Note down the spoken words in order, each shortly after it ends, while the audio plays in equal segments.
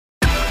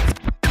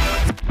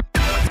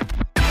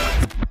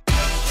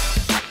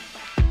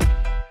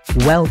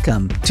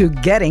Welcome to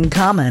Getting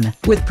Common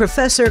with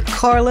Professor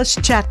Carlos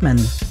Chapman.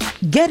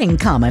 Getting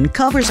Common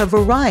covers a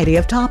variety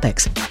of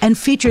topics and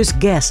features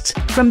guests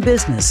from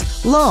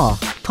business, law,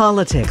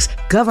 politics,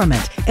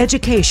 government,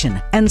 education,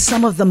 and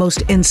some of the most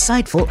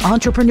insightful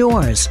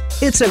entrepreneurs.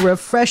 It's a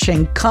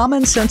refreshing,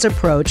 common sense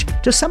approach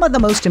to some of the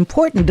most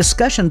important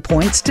discussion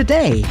points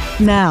today.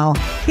 Now,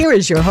 here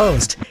is your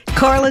host,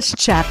 Carlos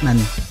Chapman.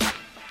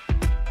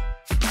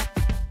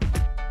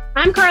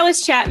 I'm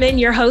Carlos Chapman,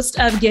 your host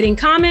of Getting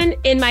Common.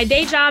 In my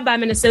day job,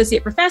 I'm an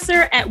associate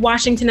professor at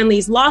Washington and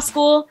Lee's Law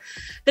School.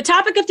 The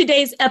topic of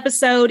today's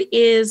episode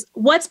is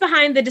what's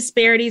behind the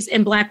disparities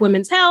in Black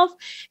women's health.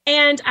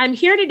 And I'm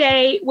here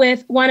today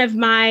with one of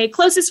my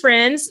closest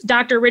friends,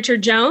 Dr.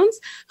 Richard Jones,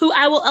 who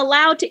I will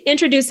allow to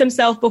introduce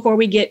himself before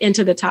we get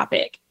into the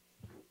topic.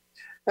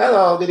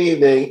 Hello, good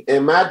evening.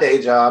 In my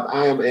day job,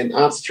 I am an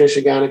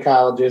obstetrician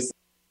gynecologist,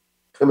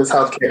 women's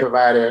health care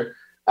provider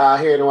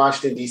here in the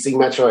Washington, D.C.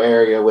 metro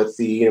area with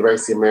the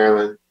University of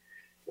Maryland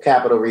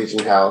Capital Region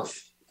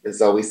Health. And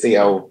so we see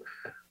a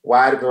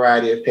wide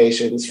variety of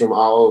patients from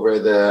all over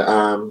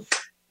the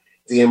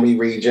DMV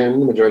region.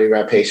 The majority of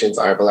our patients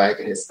are Black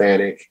and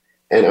Hispanic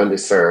and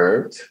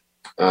underserved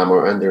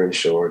or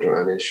underinsured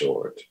or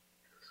uninsured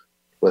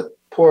with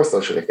poor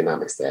social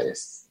economic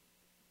status.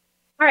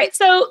 All right.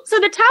 So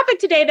the topic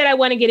today that I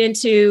want to get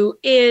into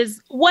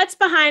is what's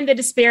behind the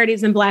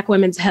disparities in Black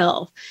women's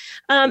health.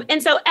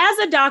 And so as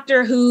a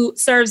doctor who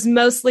serves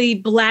mostly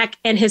Black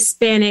and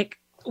Hispanic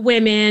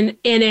women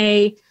in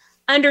a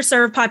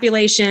underserved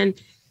population,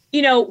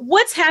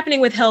 what's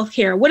happening with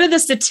healthcare? What do the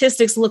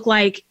statistics look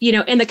like,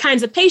 in the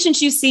kinds of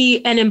patients you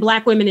see and in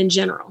Black women in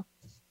general?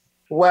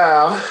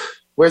 Well,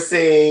 we're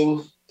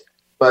seeing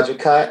budget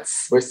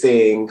cuts. We're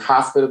seeing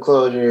hospital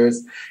closures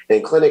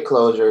and clinic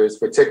closures,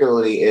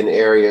 particularly in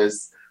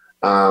areas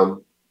that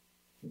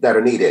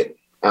are needed,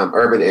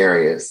 urban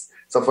areas.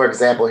 So, for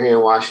example, here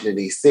in Washington,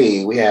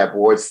 D.C., we have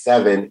Wards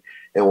 7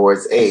 and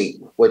Wards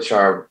 8, which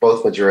are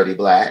both majority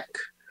Black,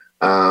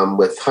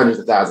 with hundreds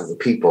of thousands of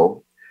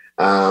people.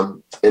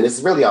 And this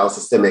is really all a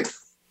systemic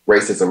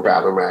racism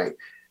problem, right?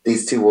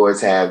 These two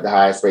wards have the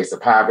highest rates of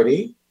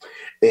poverty.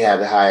 They have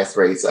the highest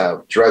rates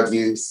of drug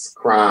use,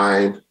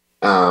 crime,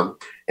 and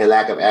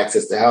lack of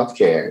access to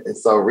healthcare. And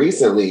so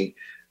recently,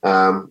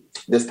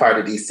 this part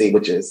of D.C.,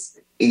 which is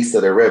east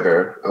of the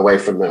river, away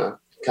from the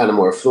kind of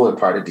more affluent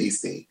part of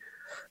D.C.,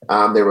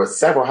 there were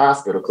several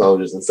hospital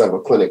closures and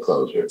several clinic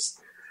closures.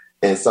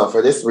 And so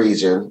for this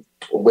region,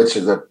 which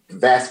is a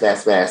vast,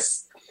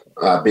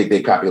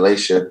 big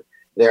population,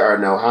 there are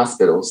no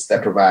hospitals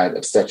that provide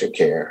obstetric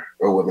care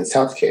or women's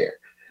health care.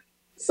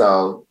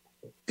 So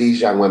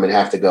these young women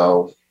have to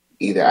go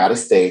either out of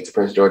state to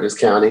Prince George's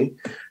County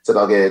to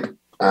go get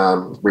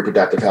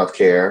reproductive health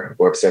care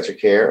or obstetric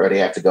care, or they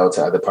have to go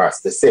to other parts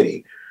of the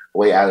city,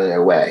 way out of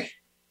their way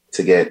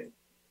to get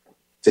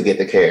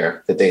the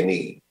care that they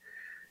need.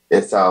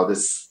 And so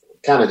this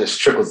kind of just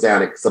trickles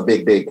down. It's a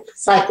big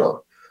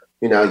cycle.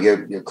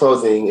 You're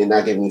closing and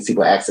not giving these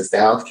people access to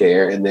health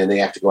care, and then they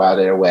have to go out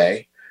of their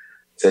way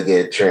to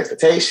get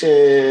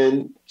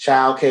transportation,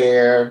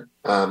 childcare,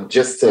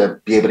 just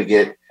to be able to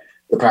get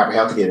the proper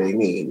health care they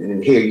need.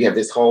 And here you have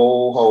this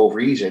whole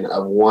region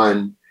of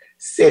one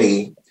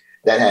city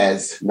that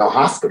has no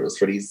hospitals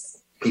for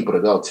these people to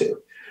go to.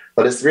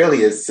 But this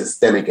really is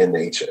systemic in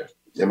nature.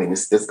 I mean,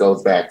 this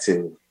goes back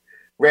to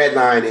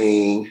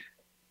redlining,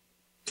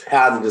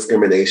 housing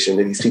discrimination,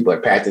 and these people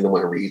are packed into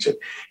one region.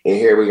 And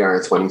here we are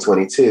in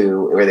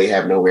 2022 where they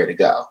have nowhere to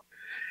go.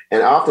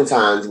 And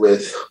oftentimes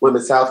with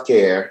women's health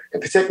care,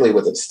 and particularly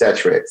with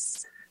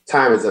obstetrics,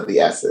 time is of the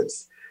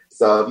essence.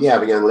 So if you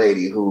have a young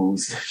lady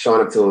who's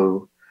showing up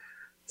to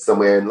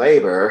somewhere in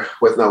labor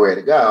with nowhere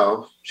to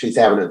go, she's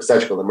having an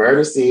obstetrical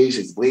emergency,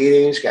 she's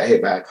bleeding, she got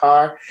hit by a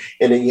car,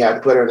 and then you have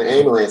to put her in an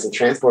ambulance and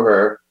transport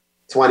her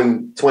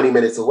 20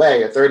 minutes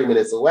away or 30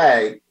 minutes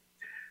away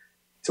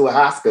to a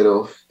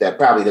hospital that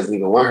probably doesn't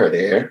even want her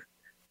there,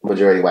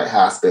 majority white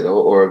hospital,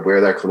 or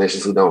where there are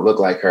clinicians who don't look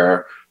like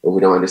her or who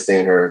don't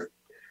understand her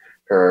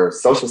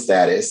social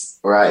status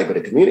or are able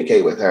to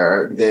communicate with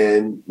her,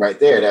 then right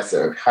there, that's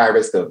a high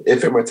risk of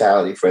infant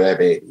mortality for that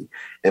baby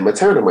and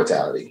maternal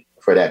mortality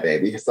for that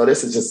baby. So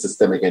this is just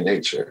systemic in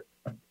nature.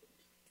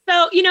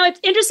 So, it's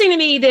interesting to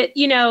me that,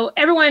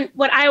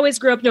 what I always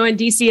grew up knowing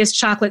DC is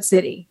Chocolate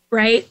City,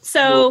 right?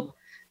 So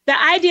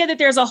the idea that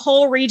there's a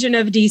whole region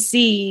of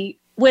DC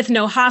with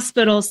no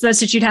hospitals such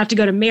that you'd have to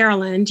go to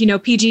Maryland,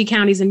 PG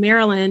counties in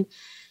Maryland,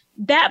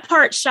 that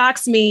part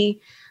shocks me.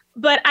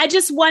 But I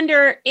just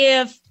wonder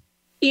if,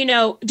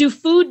 do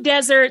food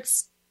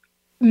deserts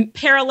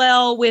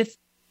parallel with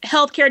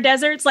healthcare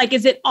deserts? Like,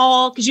 is it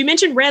all, because you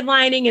mentioned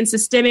redlining and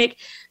systemic.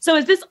 So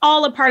is this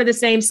all a part of the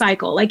same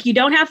cycle? Like, you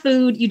don't have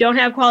food, you don't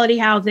have quality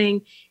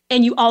housing,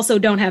 and you also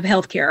don't have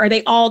healthcare. Are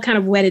they all kind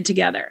of wedded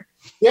together?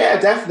 Yeah,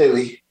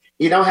 definitely.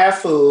 You don't have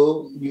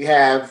food. You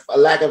have a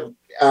lack of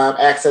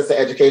access to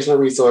educational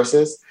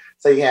resources.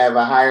 So you have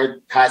a higher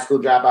high school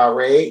dropout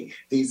rate.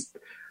 These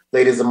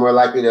ladies are more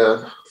likely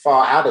to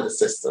fall out of the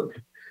system,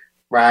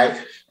 right?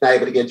 Not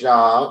able to get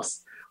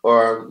jobs,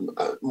 or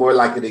more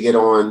likely to get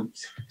on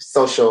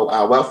social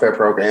welfare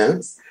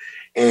programs,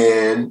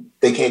 and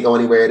they can't go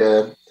anywhere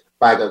to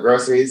buy their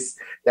groceries.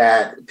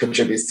 That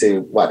contributes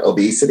to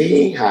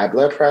obesity, high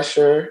blood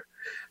pressure.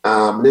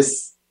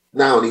 This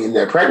not only in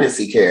their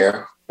pregnancy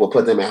care will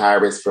put them at high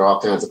risk for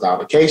all kinds of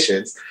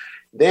complications.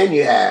 Then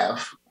you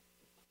have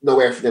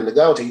nowhere for them to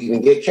go to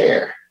even get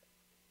care.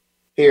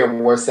 Here in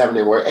Ward 7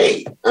 and Ward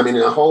 8. I mean,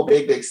 in a whole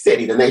big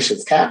city, the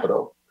nation's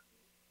capital,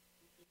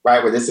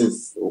 right, where this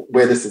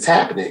is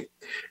happening.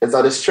 And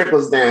so this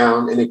trickles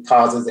down and it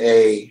causes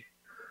a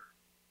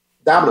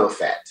domino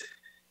effect,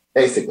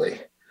 basically,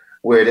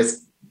 where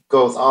this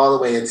goes all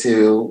the way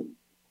into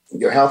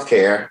your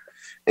healthcare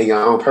and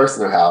your own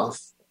personal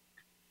health,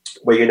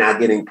 where you're not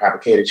getting proper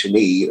care that you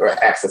need or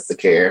access to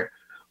care,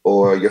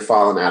 or you're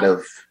falling out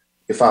of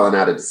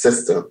the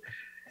system.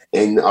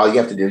 And all you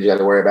have to do is you have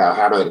to worry about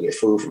how am I going to get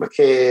food for my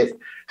kid?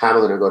 How am I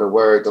going to go to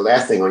work? The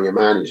last thing on your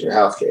mind is your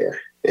healthcare,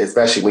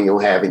 especially when you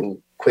don't have any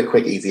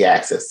quick, easy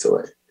access to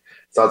it.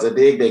 So it's a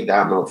big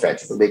domino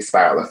effect. It's a big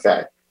spiral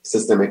effect.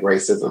 Systemic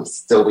racism.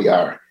 Still we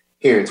are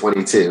here in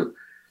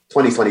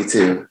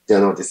 2022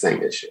 dealing with the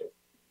same issue.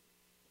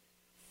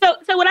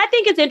 So what I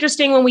think is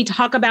interesting when we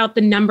talk about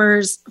the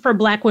numbers for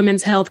Black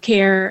women's health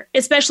care,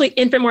 especially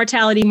infant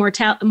mortality,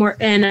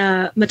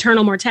 and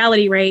maternal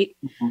mortality rate,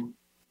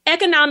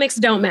 economics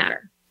don't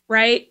matter,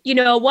 right? You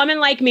know, a woman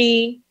like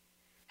me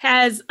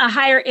has a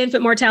higher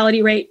infant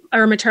mortality rate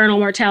or maternal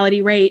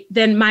mortality rate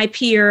than my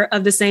peer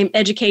of the same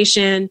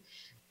education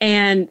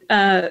and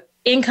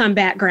income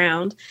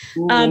background.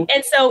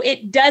 And so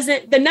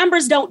the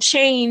numbers don't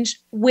change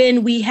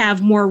when we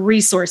have more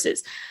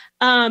resources.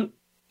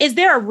 Is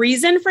there a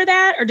reason for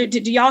that? Or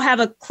do y'all have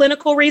a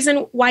clinical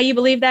reason why you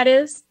believe that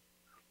is?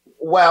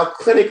 Well,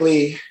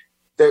 clinically,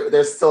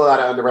 there's still a lot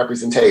of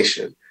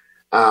underrepresentation.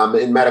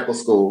 In medical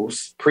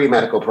schools,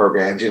 pre-medical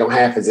programs, you don't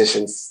have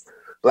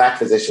Black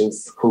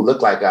physicians who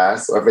look like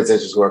us or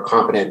physicians who are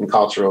competent in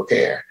cultural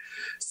care.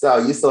 So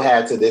you still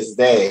have to this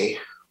day,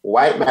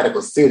 white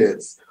medical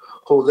students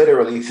who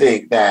literally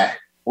think that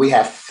we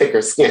have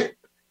thicker skin,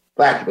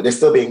 Black people. They're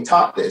still being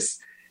taught this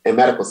in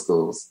medical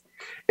schools.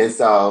 And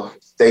so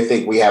they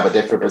think we have a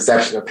different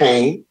perception of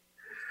pain.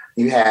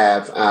 You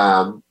have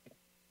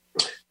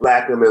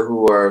Black women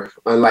who are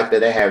unlikely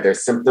to have their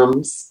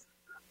symptoms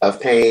of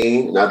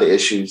pain and other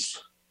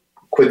issues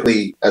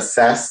quickly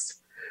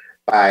assessed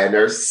by a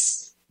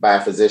nurse, by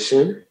a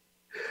physician.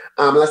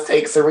 Let's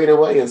take Serena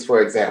Williams,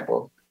 for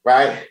example,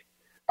 right?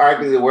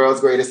 Arguably the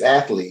world's greatest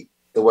athlete,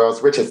 the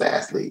world's richest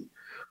athlete,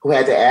 who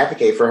had to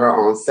advocate for her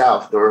own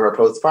self during her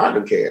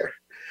postpartum care.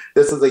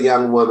 This is a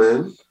young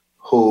woman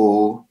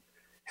who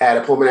had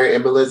a pulmonary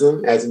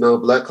embolism, as you know,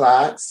 blood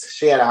clots.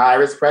 She had a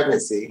high-risk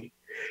pregnancy.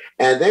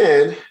 And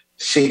then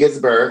she gives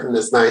birth in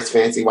this nice,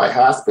 fancy white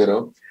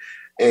hospital.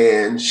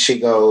 And she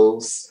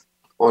goes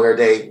on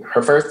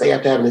her first day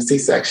after having a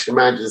C-section.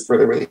 Mind you, this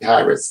really, really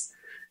high-risk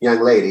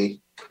young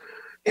lady.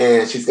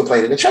 And she's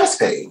complaining of chest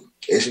pain.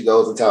 And she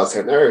goes and tells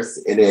her nurse,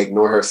 and they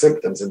ignore her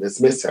symptoms and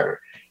dismiss her.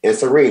 And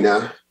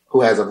Serena,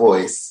 who has a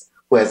voice,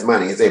 who has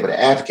money, is able to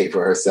advocate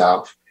for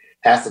herself,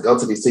 has to go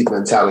to these people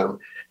and tell them,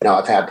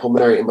 I've had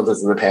pulmonary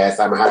embolism in the past.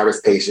 I'm a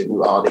high-risk patient.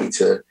 You all need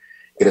to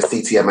get a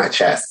CT of my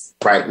chest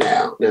right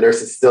now. The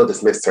nurses still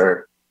dismissed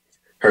her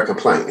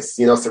complaints.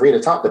 You know,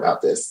 Serena talked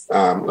about this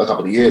a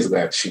couple of years ago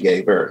after she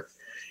gave birth.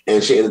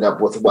 And she ended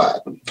up with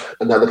what?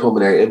 Another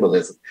pulmonary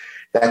embolism.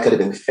 That could have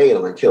been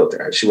fatal and killed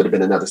her. She would have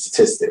been another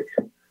statistic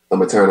of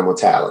maternal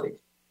mortality.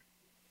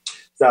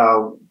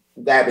 So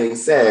that being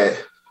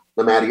said,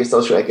 no matter your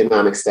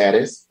socioeconomic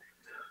status,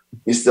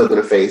 you're still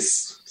going to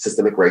face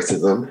systemic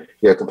racism.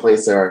 Your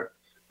complaints are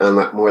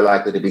more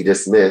likely to be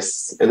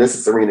dismissed. And this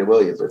is Serena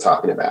Williams we're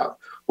talking about,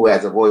 who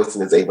has a voice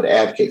and is able to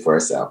advocate for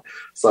herself.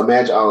 So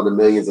imagine all of the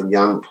millions of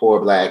young, poor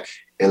Black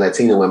and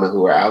Latina women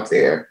who are out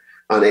there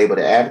unable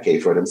to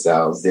advocate for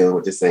themselves dealing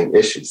with the same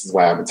issues. This is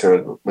why our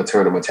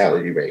maternal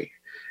mortality rate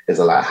is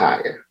a lot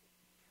higher.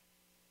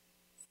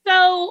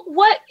 So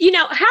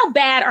how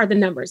bad are the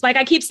numbers? Like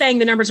I keep saying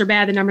the numbers are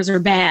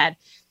bad.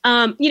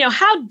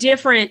 How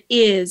different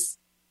is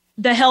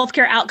the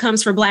healthcare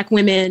outcomes for Black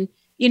women,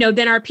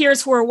 than our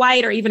peers who are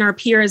white or even our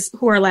peers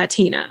who are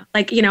Latina?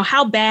 Like,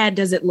 how bad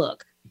does it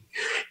look?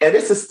 And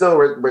this is still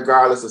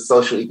regardless of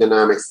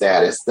socioeconomic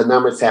status. The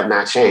numbers have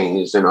not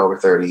changed in over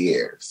 30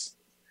 years.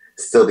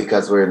 Still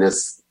because we're in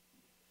this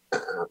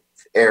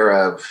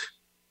era of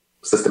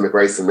systemic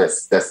racism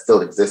that's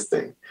still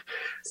existing.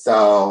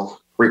 So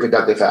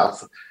reproductive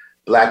health,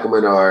 Black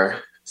women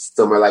are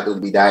still more likely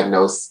to be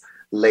diagnosed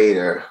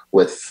later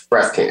with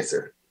breast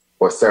cancer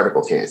or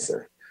cervical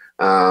cancer.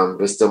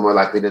 They're still more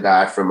likely to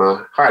die from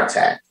a heart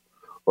attack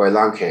or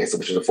lung cancer,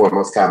 which are the four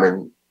most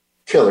common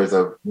killers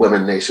of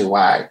women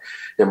nationwide.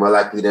 They're more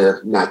likely to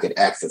not get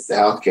access to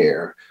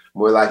healthcare,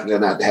 more likely to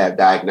not have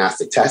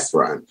diagnostic tests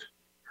run,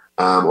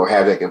 or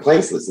have their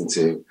complaints listened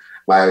to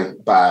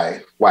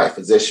by white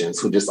physicians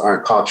who just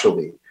aren't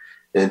culturally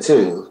in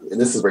tune.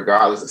 And this is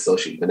regardless of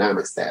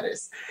socioeconomic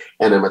status.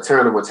 And the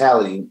maternal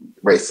mortality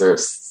rates are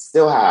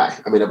still high.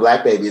 I mean, a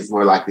Black baby is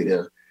more likely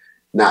to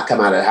not come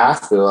out of the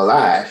hospital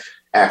alive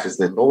after it's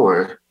been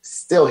born,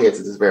 still here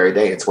to this very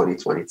day in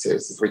 2022.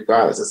 This is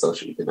regardless of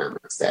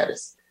socioeconomic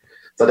status.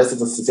 So this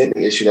is a systemic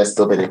issue that's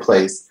still been in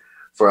place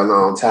for a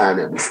long time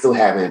that we still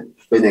haven't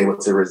been able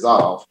to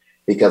resolve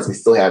because we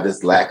still have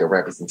this lack of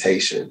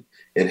representation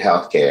in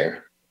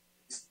healthcare,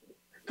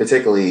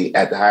 particularly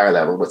at the higher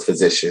level with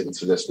physicians,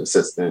 physician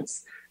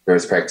assistants,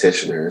 nurse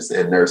practitioners,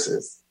 and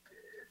nurses.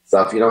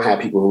 So if you don't have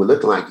people who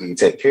look like you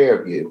take care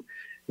of you,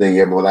 then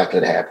you're more likely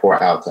to have poor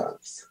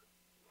outcomes.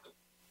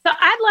 So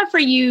I'd love for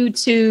you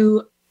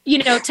to,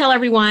 tell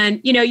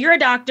everyone, you're a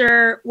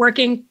doctor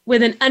working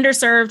with an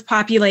underserved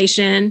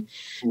population.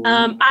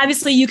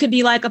 Obviously, you could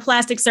be like a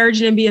plastic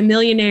surgeon and be a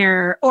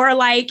millionaire, or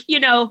like,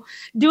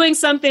 doing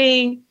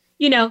something,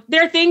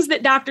 there are things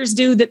that doctors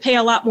do that pay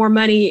a lot more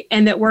money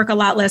and that work a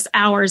lot less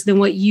hours than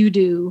what you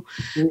do.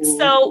 Mm-hmm.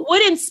 So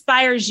what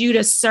inspires you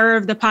to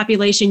serve the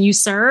population you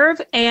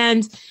serve?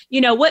 And,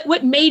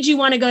 what made you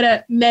want to go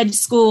to med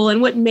school,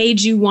 and what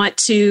made you want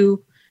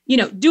to,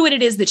 do what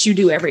it is that you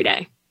do every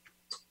day?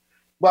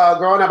 Well,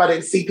 growing up, I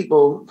didn't see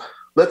people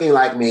looking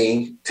like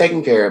me,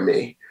 taking care of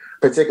me,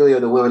 particularly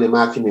the women in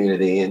my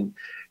community. And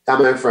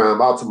coming from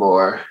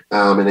Baltimore,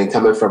 and then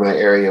coming from an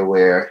area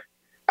where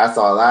I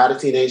saw a lot of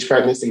teenage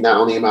pregnancy, not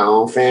only in my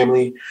own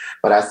family,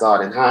 but I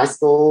saw it in high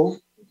school.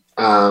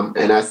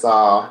 And I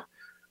saw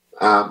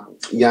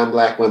young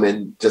Black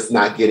women just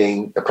not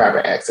getting the proper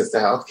access to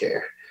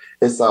healthcare.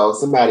 And so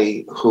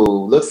somebody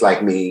who looks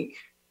like me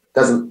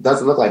doesn't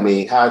look like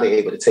me. How are they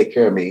able to take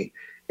care of me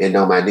and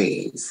know my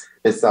needs?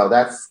 And so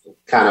that's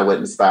kind of what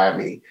inspired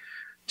me,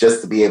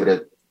 just to be able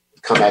to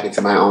come back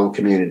into my own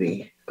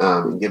community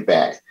and give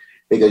back.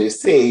 Because you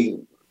see,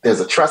 there's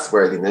a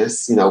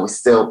trustworthiness.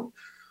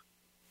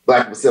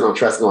 Black people still don't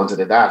trust going to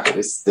the doctor.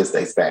 This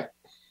dates back,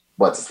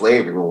 to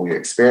slavery when we were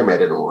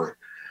experimented on.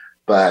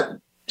 But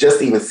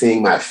just even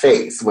seeing my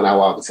face when I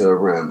walk into a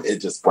room, it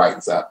just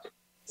brightens up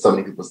so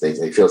many people's days.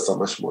 They feel so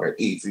much more at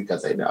ease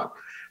because they know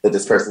that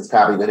this person's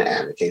probably going to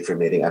advocate for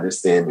me. They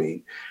understand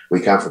me. We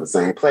come from the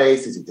same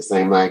place. We speak the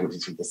same language. We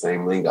speak the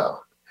same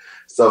lingo.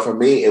 So for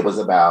me, it was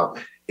about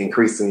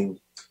increasing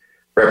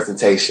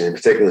representation,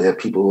 particularly of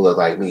people who look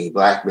like me,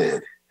 Black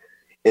men,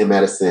 in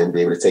medicine,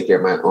 be able to take care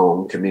of my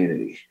own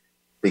community.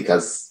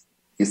 Because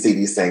you see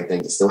these same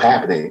things are still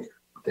happening.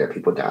 There are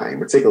people dying,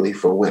 particularly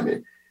for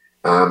women,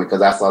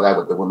 because I saw that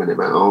with the women in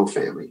my own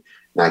family,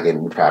 not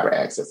getting the proper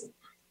access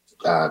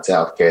to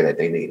health care that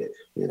they needed.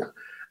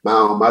 My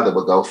own mother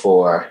would go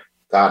for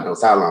God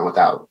knows how long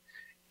without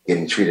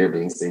getting treated or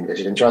being seen because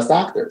she didn't trust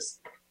doctors.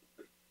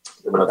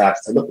 There were no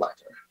doctors that looked like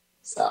her.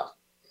 So,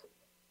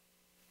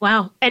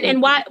 wow.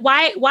 And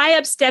why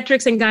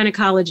obstetrics and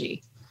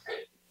gynecology?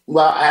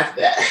 Well,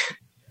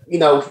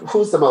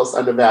 who's the most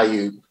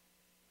undervalued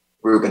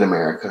group in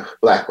America?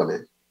 Black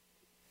women.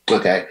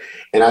 Okay.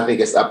 And I think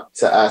it's up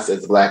to us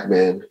as Black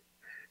men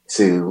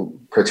to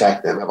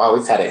protect them. I've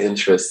always had an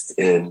interest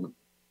in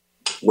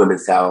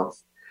women's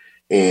health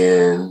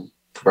and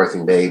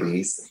birthing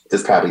babies.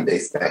 This probably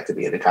dates back to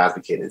being a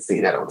Cosby kid and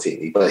seeing that on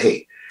TV. But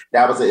hey,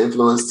 that was an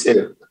influence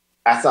too.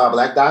 I saw a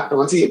Black doctor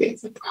on TV.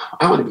 It's like,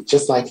 I want to be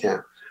just like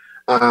him.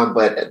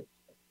 But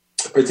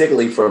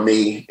particularly for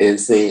me, in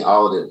seeing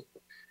all the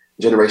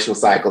generational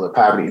cycle of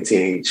poverty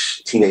and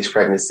teenage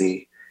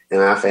pregnancy in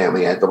my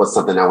family, that was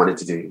something I wanted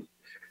to do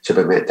to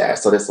prevent that.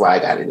 So that's why I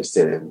got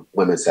interested in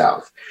women's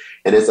health.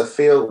 And it's a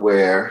field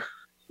where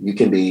you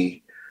can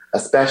be a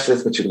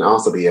specialist, but you can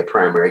also be a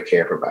primary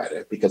care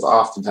provider, because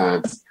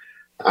oftentimes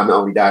I'm the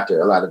only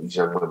doctor a lot of these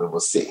young women will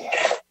see,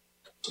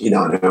 in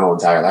their whole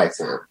entire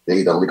lifetime. They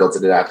either only go to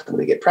the doctor when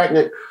they get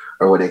pregnant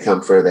or when they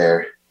come for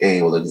their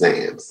annual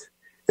exams.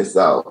 And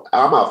so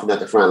I'm often at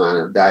the front line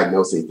of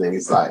diagnosing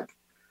things like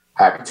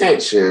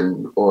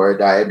hypertension or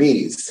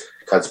diabetes,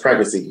 because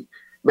pregnancy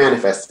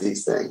manifests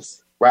these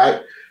things,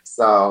 right?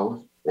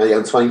 So a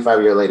young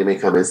 25-year-old lady may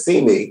come and see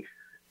me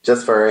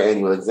just for her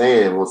annual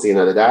exam. We'll see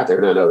another doctor,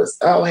 and I notice,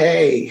 oh,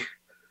 hey,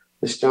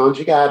 Ms. Jones,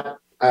 you got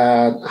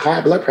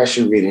high blood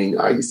pressure reading.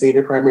 Are you seeing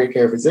a primary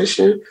care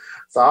physician?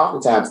 So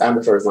oftentimes I'm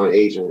the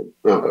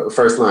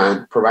first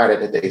line provider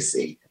that they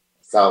see.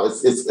 So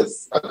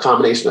it's a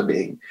combination of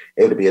being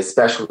able to be a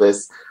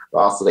specialist, but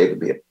also able to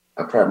be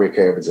a primary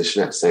care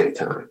physician at the same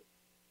time.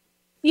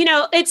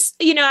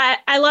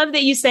 I love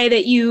that you say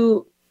that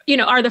you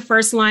are the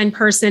first line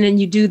person and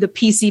you do the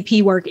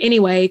PCP work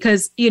anyway,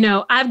 because,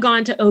 I've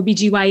gone to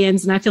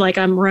OBGYNs and I feel like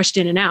I'm rushed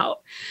in and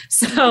out.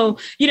 So,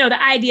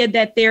 the idea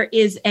that there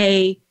is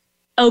a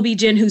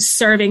OB-GYN who's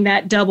serving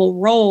that double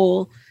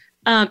role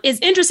is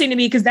interesting to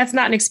me, because that's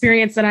not an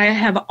experience that I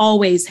have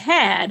always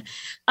had.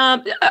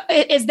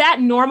 Is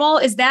that normal?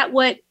 Is that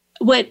what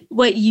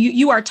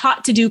you are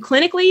taught to do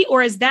clinically,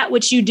 or is that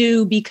what you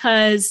do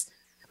because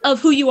of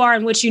who you are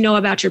and what you know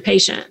about your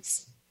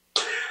patients?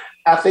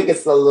 I think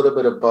it's a little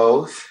bit of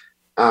both,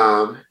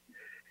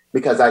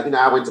 because I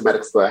went to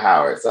medical school at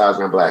Howard, so I was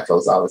around Black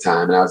folks all the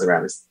time, and I was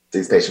around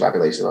these patient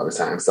populations all the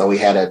time. So we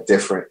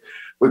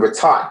were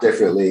taught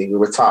differently. We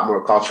were taught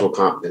more cultural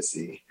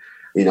competency,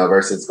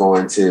 versus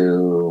going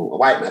to a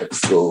white medical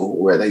school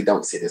where they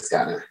don't see this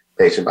kind of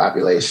patient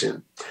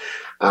population.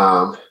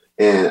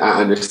 And I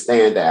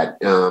understand that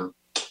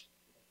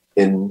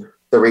in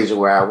the region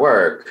where I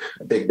work,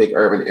 a big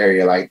urban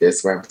area like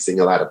this, where I'm seeing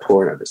a lot of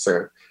poor and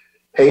underserved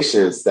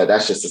patients,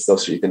 that's just a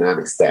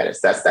socioeconomic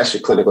status. That's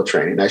your clinical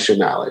training. That's your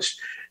knowledge.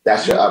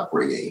 That's your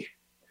upbringing.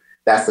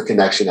 That's the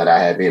connection that I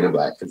have being a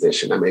Black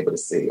physician. I'm able to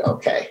see,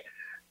 okay,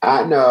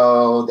 I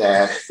know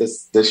that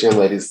this young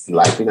lady's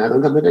likely not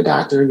going to come to the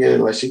doctor again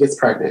unless she gets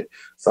pregnant.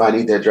 So I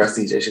need to address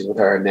these issues with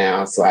her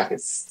now so I can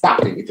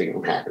stop anything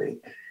from happening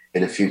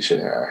in the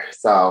future.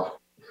 So,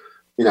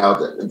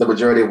 the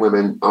majority of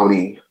women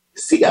only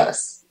see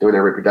us during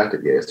their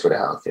reproductive years for the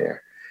healthcare.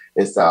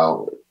 And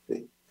so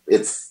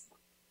it's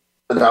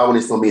the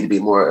onus on me to be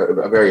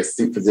a very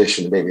astute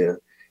physician, maybe to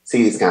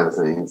see these kind of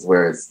things,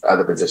 whereas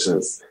other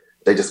physicians,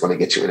 they just want to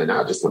get you in and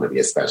out, just want to be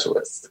a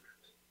specialist.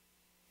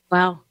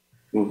 Wow.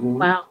 Mm-hmm.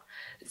 Wow.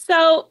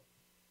 So,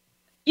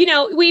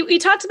 we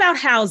talked about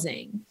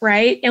housing,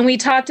 right? And we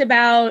talked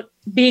about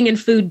being in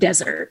food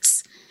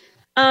deserts.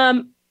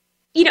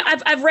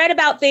 I've read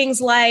about things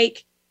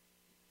like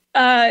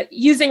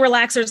using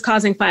relaxers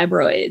causing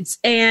fibroids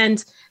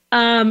and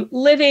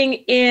living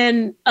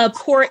in a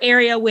poor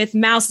area with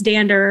mouse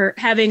dander,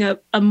 having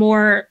a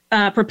more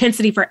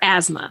propensity for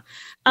asthma.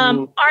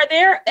 Are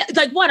there,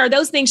 are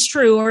those things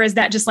true, or is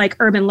that just like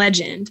urban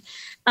legend?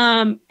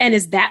 And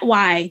is that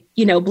why,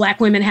 Black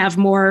women have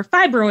more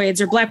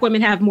fibroids, or Black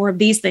women have more of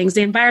these things,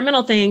 the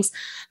environmental things?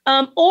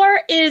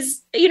 Or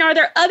are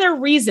there other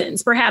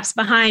reasons perhaps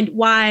behind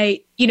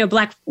why,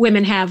 Black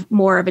women have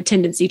more of a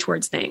tendency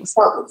towards things?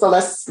 So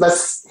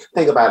let's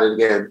think about it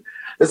again.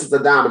 This is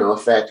a domino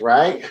effect,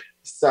 right?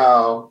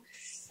 So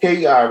here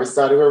you are, we're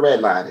starting with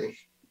redlining.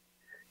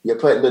 You're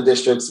put in the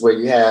districts where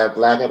you have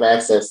lack of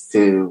access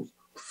to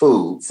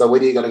food. So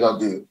what are you going to go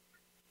do?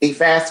 Eat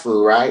fast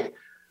food, right?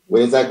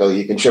 Where does that go?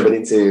 You're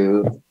contributing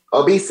to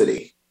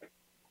obesity.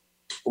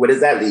 What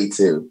does that lead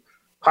to?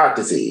 Heart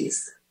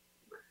disease,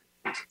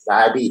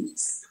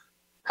 diabetes,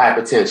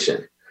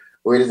 hypertension.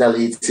 Where does that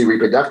lead to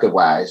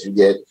reproductive-wise? You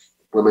get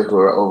women who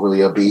are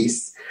overly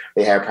obese.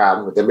 They have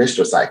problems with their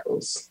menstrual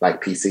cycles,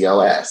 like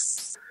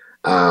PCOS.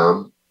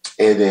 And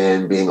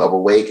then being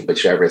overweight can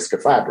put you at risk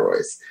of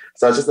fibroids.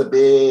 So it's just a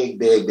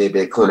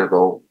big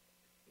clinical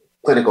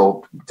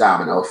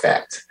domino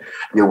effect.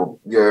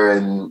 You're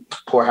in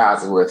poor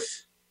housing with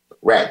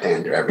rat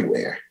dander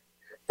everywhere.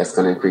 That's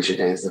going to increase your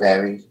chances of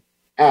having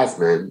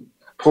asthma and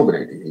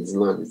pulmonary disease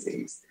and lung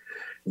disease.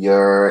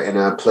 You're in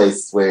a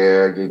place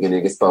where you're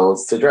getting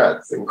exposed to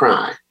drugs and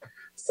crime.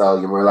 So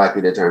you're more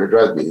likely to turn to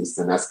drug use,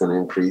 and that's going to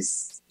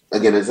increase.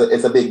 Again, it's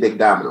a big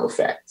domino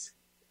effect.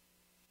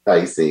 So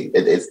you see,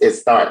 it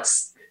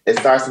starts in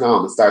the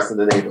home, it starts in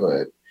the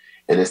neighborhood,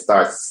 and it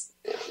starts,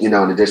 in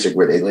the district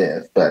where they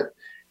live. But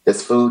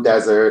this food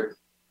desert,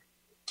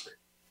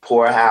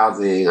 poor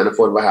housing,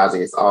 unaffordable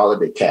housing, it's all a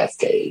big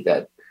cascade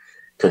that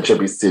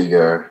contributes to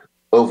your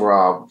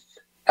overall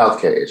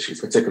healthcare issues,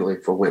 particularly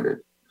for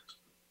women.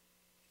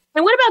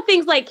 And what about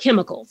things like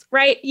chemicals,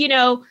 right?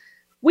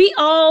 We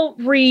all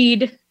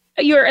read,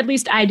 or at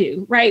least I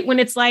do, right? When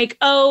it's like,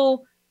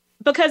 oh,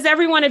 because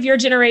everyone of your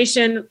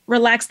generation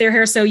relaxed their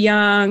hair so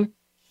young,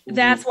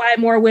 that's why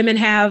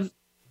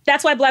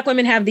that's why Black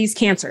women have these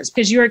cancers,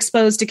 because you're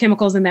exposed to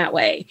chemicals in that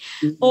way.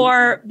 Mm-hmm.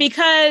 Or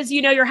because,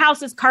 your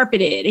house is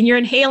carpeted and you're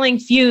inhaling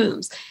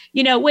fumes,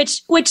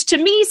 which to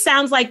me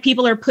sounds like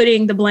people are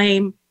putting the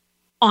blame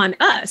on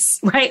us,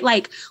 right?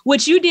 Like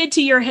what you did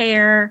to your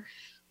hair,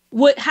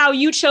 how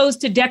you chose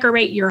to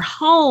decorate your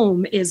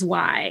home is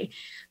why.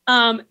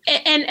 And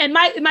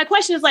my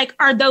question is like,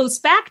 are those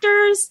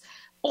factors,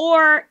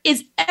 or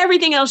is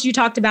everything else you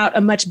talked about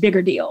a much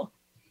bigger deal?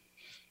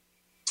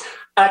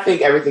 I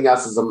think everything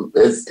else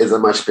is a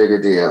much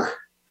bigger deal.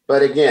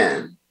 But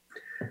again,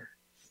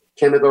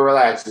 chemical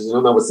relaxers, you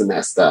don't know what's in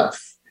that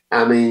stuff.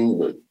 I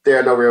mean, there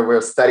are no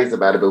real studies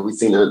about it, but we've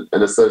seen an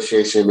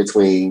association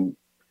between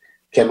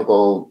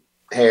chemical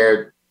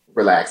hair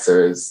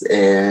relaxers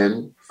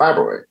and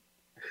fibroid.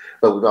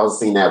 But we've also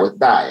seen that with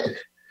diet.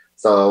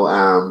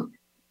 So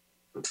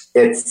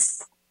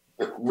it's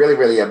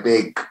really a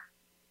big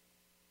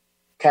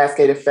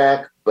cascade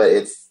effect, but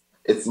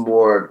it's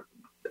more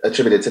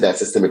attributed to that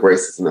systemic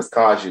racism that's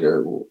caused you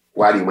to,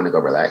 why do you want to go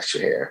relax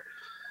your hair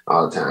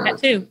all the time? That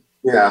too.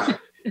 Yeah.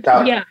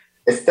 So yeah.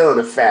 It's still an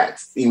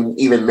effect,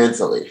 even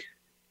mentally.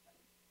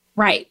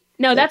 Right.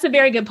 No, that's a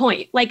very good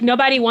point. Like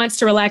nobody wants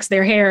to relax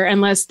their hair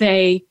unless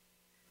they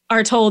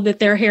are told that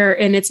their hair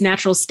in its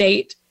natural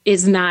state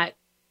is not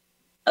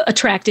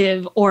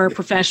attractive or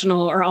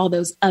professional or all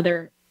those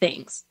other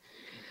things.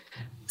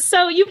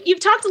 So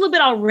you've talked a little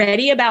bit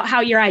already about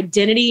how your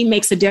identity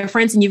makes a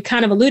difference, and you've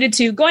kind of alluded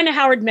to going to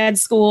Howard Med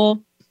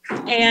School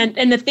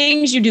and the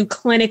things you do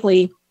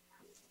clinically.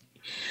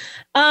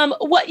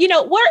 What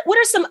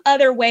are some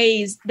other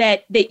ways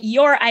that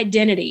your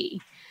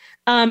identity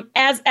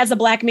as a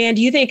Black man,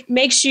 do you think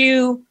makes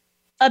you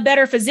a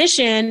better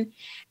physician?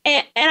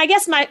 And I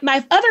guess my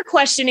other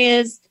question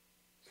is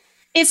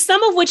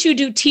some of what you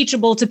do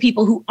teachable to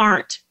people who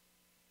aren't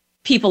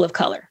people of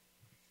color?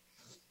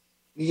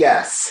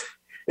 Yes.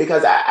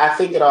 because I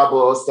think it all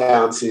boils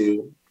down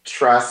to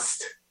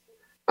trust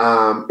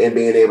and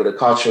being able to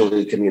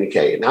culturally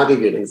communicate. And I'll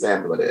give you an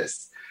example of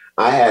this.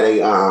 I had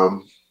a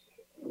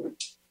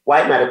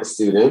white medical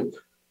student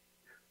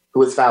who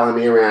was following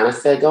me around. I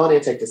said, go in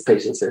and take this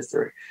patient's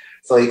history.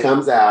 So he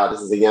comes out.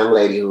 This is a young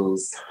lady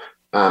who's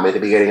at the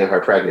beginning of her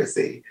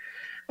pregnancy.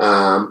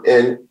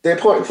 And the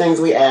important things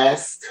we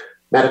asked,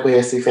 medical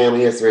history,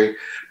 family history,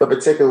 but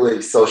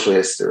particularly social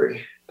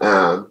history.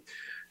 Do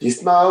you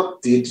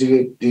smoke? Do you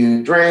drink? Do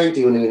you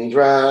do any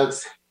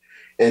drugs?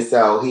 And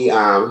so he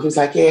was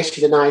like, yeah,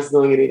 she denies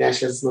knowing any of that.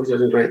 She doesn't smoke, she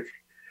doesn't drink.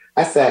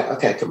 I said,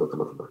 okay, come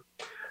on.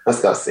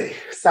 Let's go see.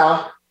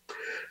 So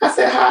I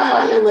said,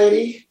 hi, young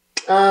lady.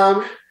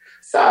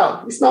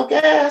 So you smoke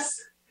gas?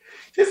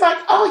 She's like,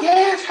 oh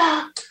yeah,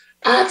 child.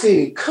 I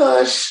do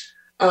Kush,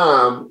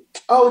 OG,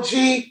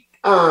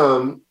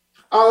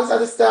 all this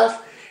other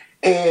stuff.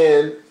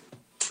 And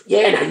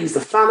yeah, and I use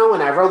the funnel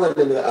and I roll it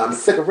in the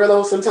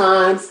cigarillo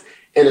sometimes.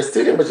 And the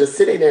student was just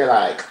sitting there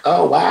like,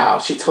 oh wow,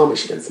 she told me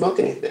she didn't smoke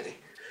anything.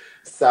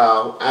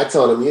 So I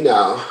told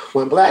him,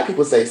 when Black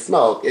people say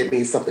smoke, it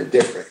means something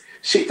different.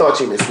 She thought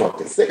she was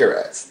smoking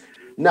cigarettes.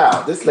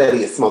 No, this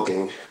lady is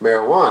smoking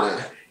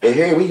marijuana. And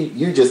here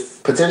you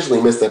just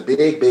potentially missed a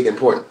big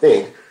important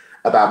thing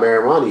about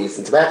marijuana use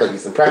and tobacco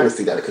use in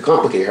pregnancy that it could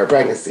complicate her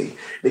pregnancy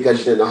because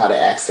you didn't know how to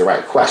ask the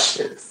right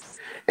questions.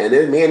 And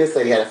then me and this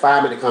lady had a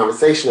 5-minute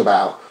conversation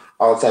about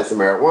all the types of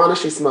marijuana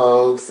she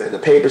smokes and the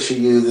paper she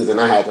uses. And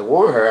I had to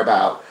warn her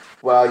about,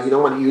 well, you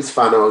don't want to use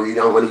funnel, you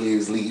don't want to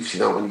use leaves, you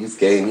don't want to use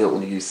game, you don't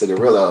want to use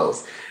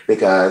cigarillos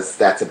because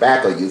that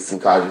tobacco use can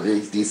cause you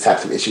these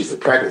types of issues in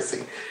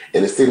pregnancy.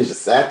 And the students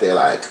just sat there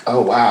like,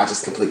 oh, wow, I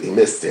just completely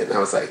missed it. And I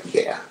was like,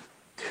 yeah,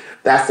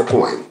 that's the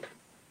point.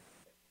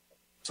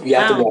 You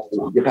have to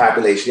know your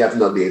population. You have to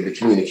know be able to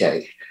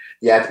communicate.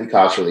 You have to be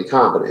culturally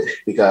competent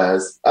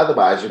because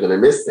otherwise you're going to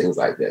miss things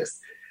like this.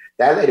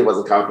 That lady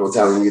wasn't comfortable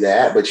telling you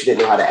that, but she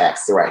didn't know how to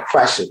ask the right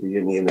questions. You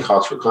didn't need the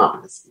cultural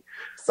competency.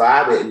 So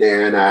I went in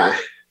there and I,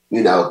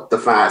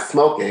 defined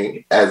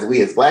smoking as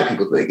we as Black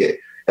people think it,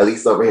 at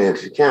least over here in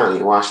the county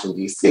in Washington,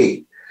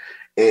 D.C.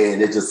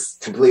 And it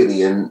just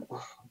completely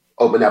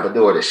opened up a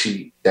door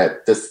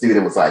that the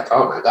student was like,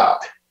 oh my God.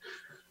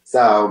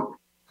 So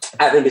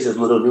I think it's just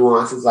little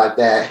nuances like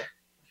that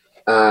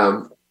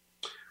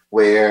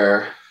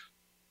where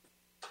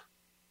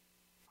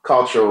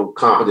cultural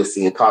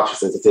competency and cultural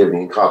sensitivity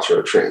and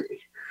cultural training.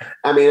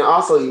 I mean,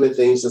 also even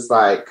things just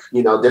like,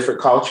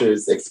 different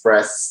cultures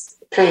express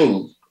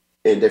pain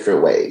in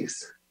different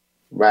ways,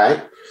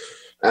 right?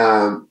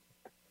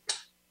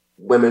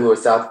 Women who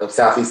are of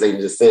Southeast Asian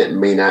descent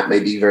may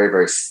be very,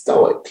 very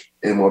stoic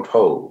and more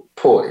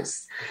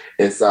poised.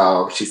 And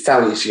so she's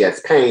telling you she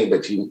has pain,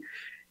 but you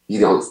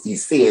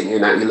see it,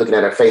 you're looking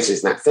at her face,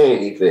 she's not saying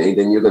anything, and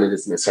then you're going to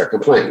dismiss her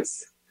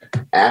complaints.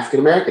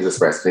 African Americans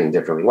express pain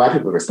differently. White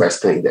people express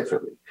pain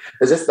differently.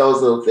 It's just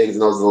those little things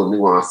and those little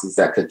nuances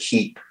that could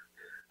keep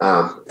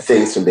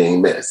things from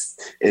being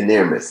missed and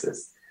near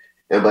misses.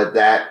 But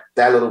that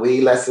little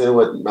weed lesson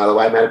with my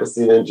white medical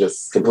student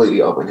just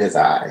completely opened his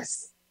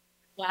eyes.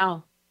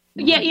 Wow.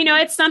 Yeah,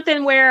 it's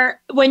something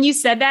where when you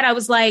said that, I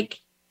was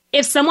like,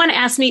 if someone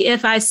asks me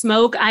if I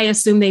smoke, I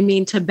assume they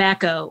mean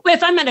tobacco.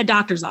 If I'm in a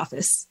doctor's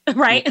office,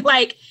 right?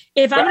 Like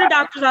if I'm in a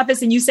doctor's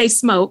office and you say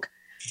smoke,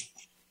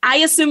 I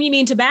assume you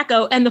mean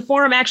tobacco. And the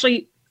form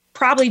actually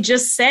probably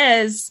just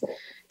says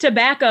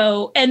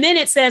tobacco. And then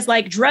it says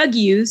like drug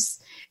use.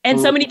 And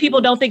so many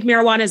people don't think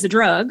marijuana is a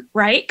drug,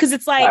 right? Because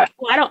it's like,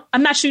 well,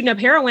 I'm not shooting up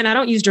heroin. I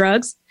don't use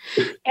drugs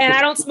and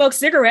I don't smoke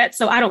cigarettes.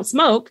 So I don't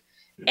smoke.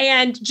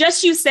 And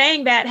just you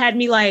saying that had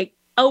me like,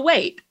 oh,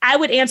 wait, I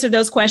would answer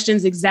those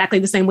questions exactly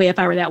the same way if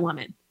I were that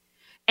woman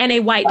and a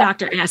white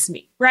doctor asked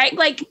me, right?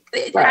 Like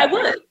I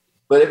would.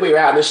 But if we were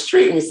out in the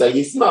street and we say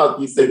you smoke,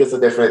 you think it's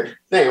a different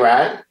thing,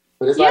 right?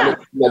 But it's like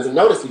he doesn't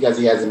notice because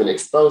he hasn't been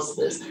exposed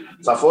to this.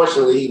 So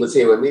fortunately, he was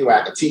here with me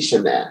where I could teach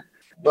him that.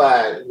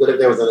 But what if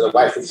there was another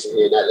white physician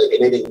here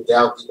and they didn't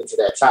delve deep into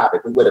that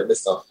topic? We would have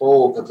missed a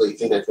whole complete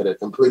thing that could have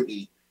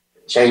completely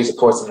changed the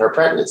course of her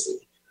pregnancy.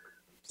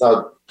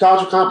 So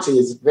cultural competency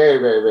is very,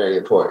 very, very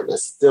important.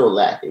 It's still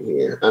lacking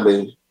here. I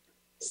mean,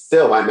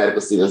 still white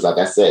medical students, like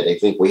I said, they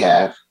think we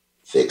have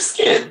thick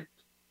skin,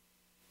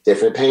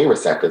 different pain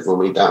receptors when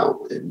we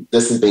don't. And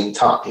this is being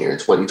taught here in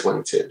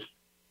 2022.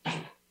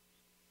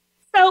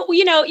 So,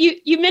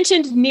 you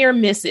mentioned near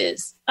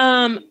misses,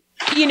 and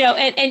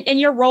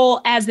your role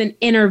as an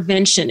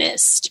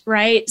interventionist,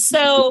 right?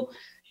 So,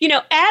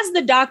 as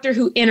the doctor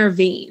who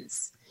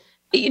intervenes,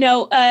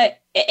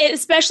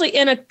 especially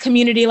in a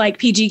community like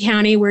PG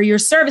County where you're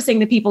servicing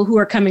the people who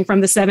are coming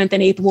from the 7th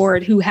and 8th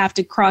Ward who have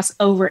to cross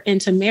over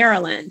into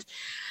Maryland,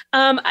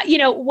 how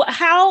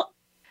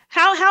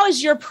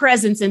has your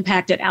presence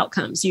impacted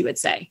outcomes, you would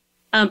say?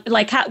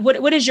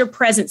 What does your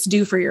presence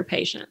do for your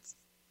patients?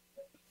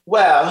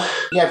 Well,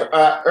 you have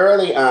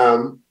early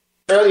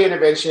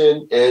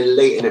intervention and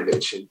late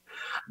intervention.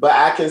 But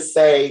I can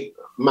say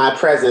my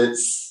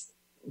presence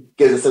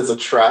gives a sense of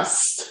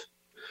trust.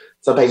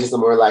 So patients are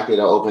more likely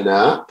to open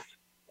up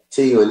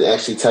to you and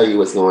actually tell you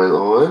what's going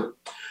on.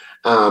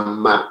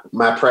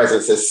 My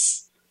presence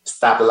has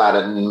stopped a lot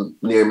of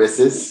near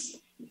misses,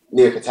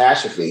 near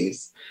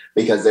catastrophes,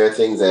 because there are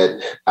things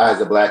that I,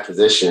 as a Black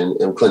physician,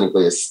 am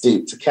clinically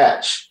astute to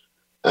catch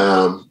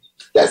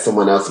that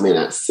someone else may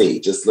not see.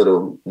 Just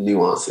little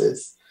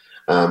nuances,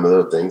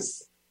 little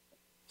things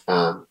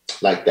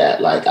like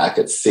that. Like I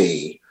could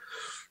see,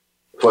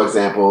 for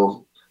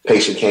example,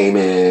 patient came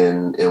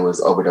in and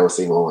was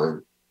overdosing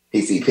on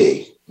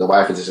PCP. The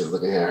white physician is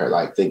looking at her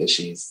like thinking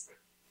she's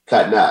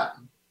cutting up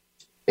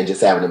and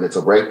just having a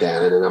mental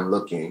breakdown. And then I'm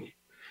looking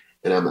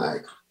and I'm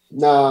like,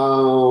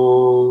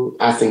 no,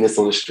 I seen this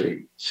on the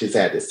street. She's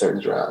had this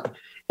certain drug.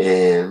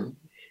 And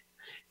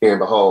here and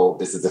behold,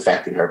 this is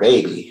affecting her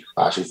baby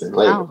while she's in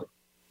labor. Wow.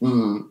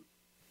 Mm.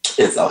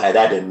 And so had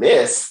that been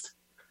missed,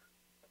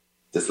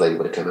 this lady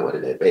would have come in with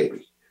a dead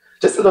baby.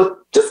 Just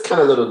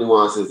kind of little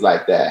nuances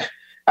like that.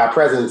 Our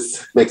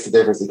presence makes a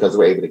difference because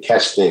we're able to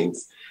catch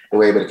things and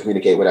we're able to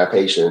communicate with our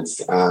patients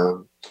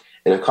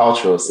in a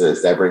cultural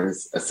sense that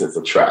brings a sense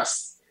of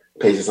trust.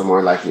 Patients are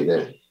more likely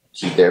to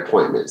keep their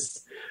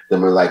appointments. They're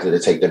more likely to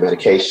take their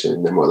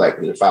medication. They're more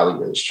likely to follow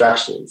your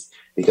instructions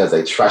because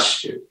they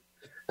trust you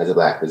as a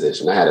Black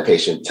physician. I had a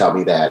patient tell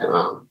me that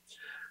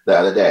the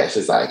other day.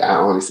 She's like, I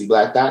only see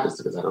Black doctors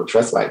because I don't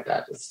trust white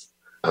doctors.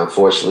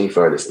 Unfortunately,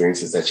 for the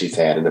experiences that she's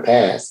had in the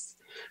past,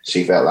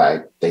 she felt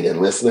like they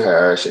didn't listen to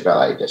her. She felt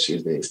like that she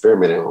was being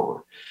experimented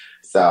on.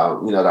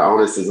 So, the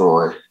onus is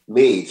on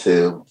me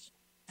to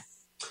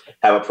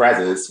have a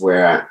presence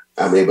where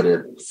I'm able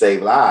to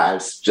save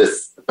lives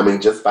just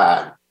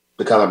by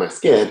the color of my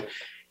skin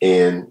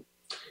and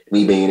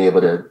me being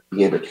able to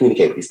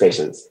communicate with these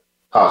patients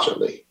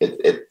culturally.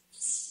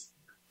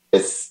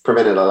 It's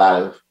prevented a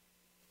lot of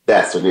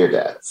deaths or near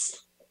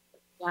deaths.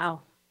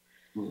 Wow.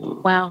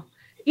 Mm-hmm. Wow.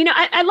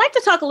 I'd like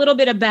to talk a little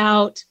bit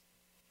about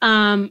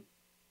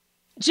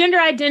gender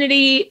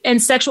identity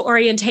and sexual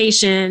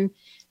orientation,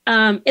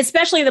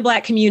 especially in the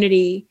Black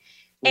community,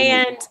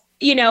 and,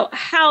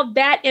 how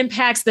that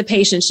impacts the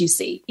patients you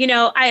see.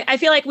 I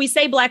feel like we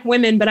say Black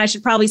women, but I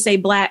should probably say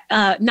Black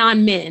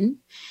non-men.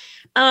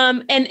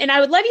 And I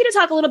would love you to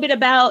talk a little bit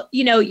about,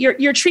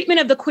 your treatment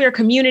of the queer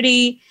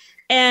community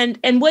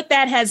and what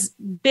that has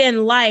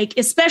been like,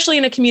 especially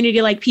in a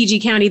community like PG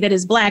County that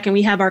is Black, and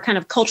we have our kind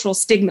of cultural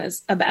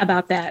stigmas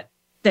about that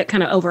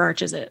kind of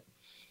overarches it.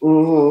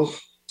 Mm-hmm.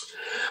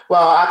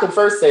 Well, I can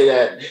first say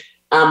that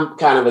I'm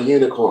kind of a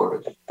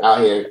unicorn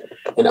out here,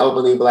 an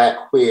openly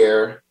Black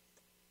queer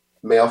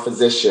male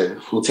physician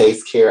who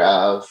takes care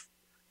of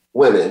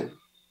women,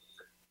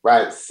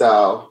 right?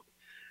 So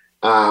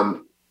I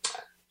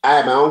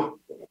have my own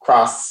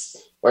cross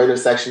or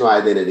intersectional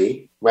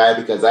identity, right?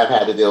 Because I've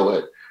had to deal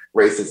with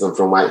racism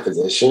from white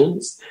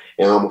physicians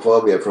and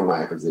homophobia from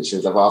white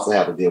physicians. I've also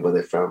had to deal with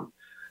it from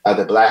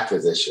other Black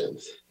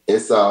physicians.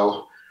 And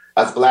so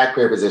as Black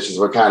queer physicians,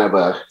 we're kind of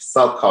a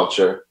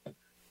subculture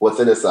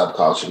within a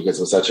subculture because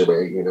we're such a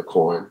rare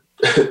unicorn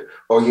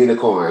or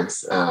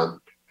unicorns.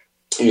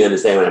 You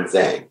understand what I'm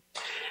saying?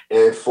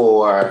 And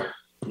for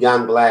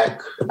young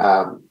Black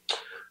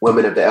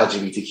women of the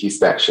LGBTQ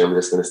spectrum, I'm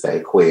just going to say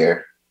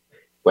queer,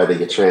 whether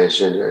you're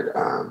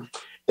transgendered,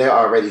 they're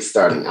already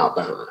starting out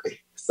behind.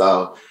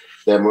 So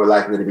they're more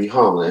likely to be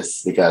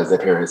homeless because their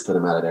parents put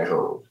them out of their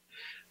home.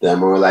 They're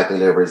more likely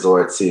to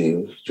resort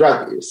to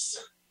drug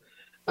use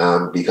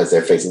because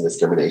they're facing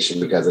discrimination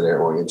because of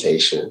their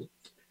orientation.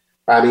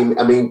 I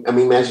mean,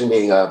 imagine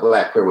being a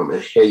Black queer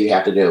woman. Here you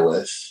have to deal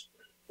with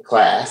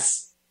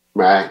class,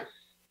 right?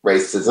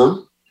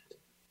 Racism,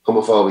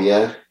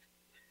 homophobia,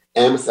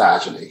 and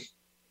misogyny.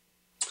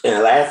 And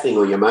the last thing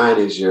on your mind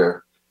is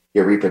your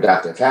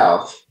reproductive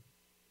health,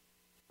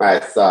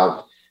 right?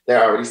 So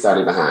they're already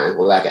starting behind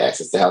with lack of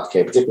access to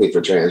healthcare, particularly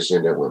for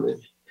transgender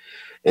women.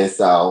 And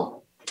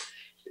so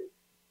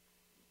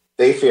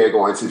they fear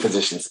going to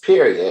physicians,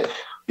 period,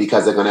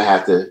 because they're going to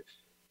have to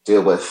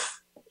deal with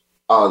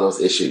all of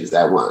those issues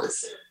at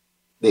once.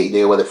 They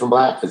deal with it from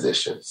Black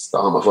physicians. The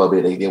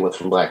homophobia they deal with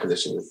from Black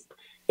physicians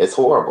is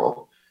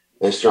horrible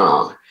and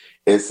strong.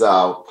 And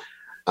so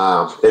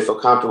they feel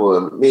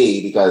comfortable with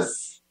me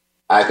because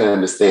I can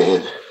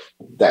understand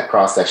that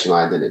cross-sectional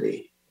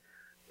identity,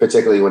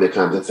 particularly when it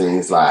comes to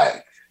things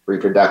like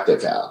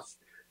reproductive health.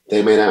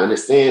 They may not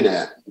understand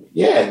that,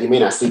 yeah, you may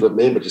not sleep with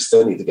men, but you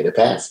still need to get a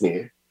pap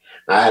smear.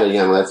 I had a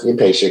young lesbian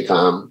patient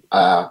come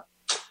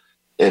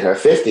in her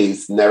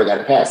 50s, never got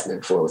a pap smear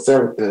before with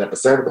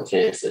cervical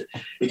cancer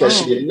because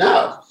she didn't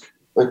know.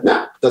 Like,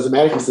 no, doesn't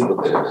matter if you sleep with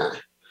men or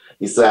not.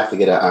 You still have to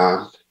get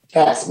a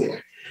pap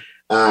smear.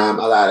 A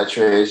lot of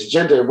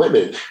transgender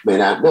women may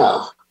not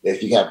know.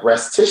 If you have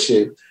breast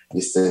tissue,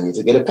 you still need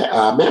to get a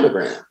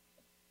mammogram.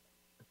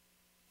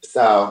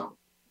 So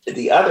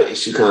the other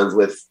issue comes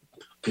with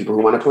people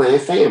who want to plan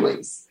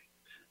families.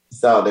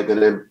 So they're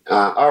going to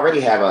already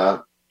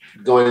have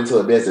going into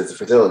a business, a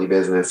fertility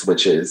business,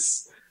 which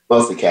is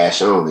mostly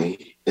cash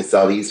only. And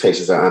so these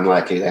patients are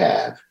unlikely to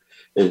have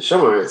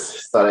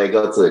insurance. So they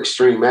go to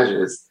extreme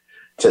measures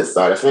to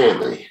start a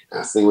family.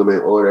 I've seen women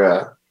order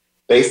a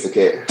basic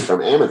kit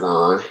from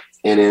Amazon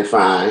and then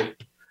find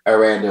a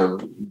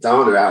random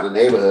donor out in the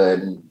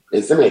neighborhood and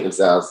inseminate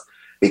themselves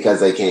because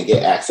they can't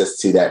get access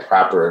to that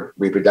proper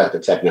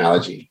reproductive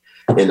technology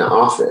in the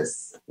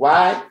office.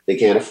 Why? They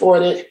can't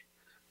afford it.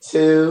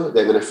 2,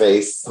 they're going to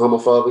face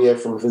homophobia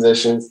from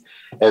physicians.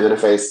 They're going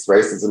to face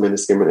racism and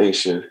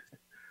discrimination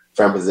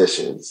from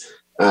physicians.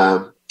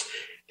 And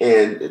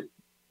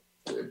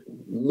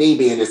me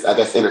being this, I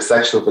guess,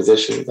 intersectional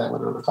physician, is that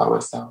what I'm going to call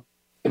myself?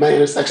 Am I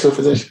intersectional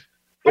physician?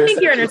 I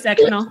think you're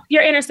intersectional.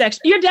 You're intersectional.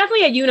 You're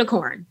definitely a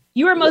unicorn.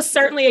 You are most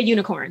certainly a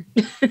unicorn.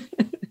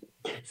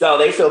 So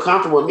they feel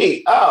comfortable with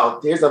me. Oh,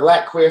 there's a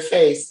Black queer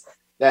face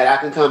that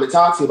I can come and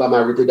talk to about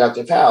my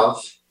reproductive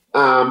health.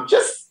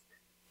 Just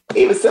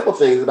even simple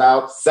things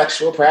about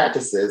sexual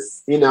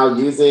practices,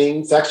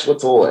 using sexual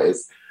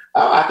toys.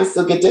 Oh, I can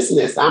still get this and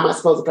this. How am I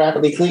supposed to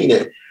properly clean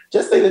it?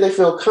 Just things that they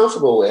feel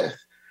comfortable with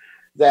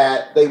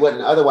that they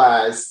wouldn't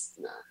otherwise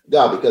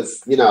go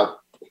because,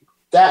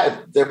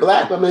 that they're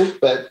Black women,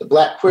 but the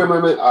Black queer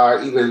women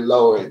are even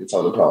lower in the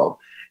totem pole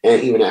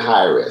and even at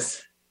higher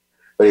risk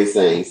for these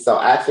things. So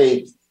I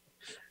think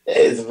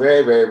it's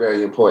very, very,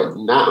 very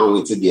important not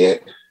only to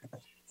get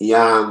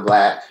young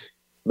Black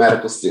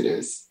medical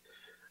students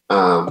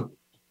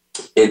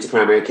into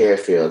primary care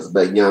fields,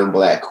 but young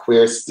Black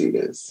queer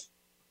students,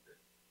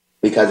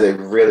 because it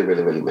really,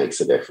 really, really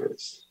makes a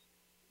difference,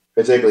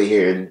 particularly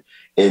here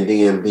in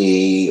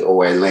DMV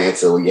or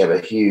Atlanta, where you have a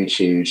huge,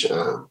 huge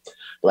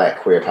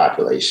Black queer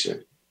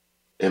population.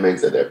 It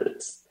makes a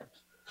difference.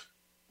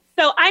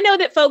 So I know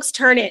that folks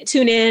tune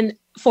in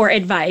for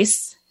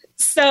advice.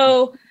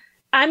 So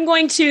I'm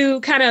going to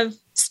kind of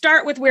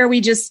start with where we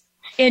just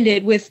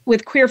ended with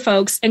queer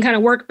folks and kind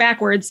of work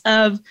backwards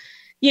of,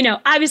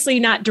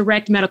 obviously not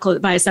direct medical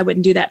advice. I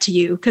wouldn't do that to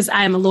you because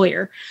I am a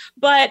lawyer,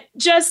 but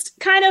just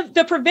kind of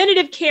the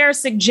preventative care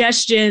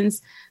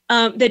suggestions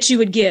that you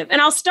would give.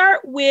 And I'll start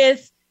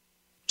with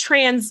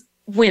trans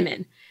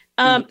women.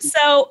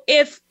 So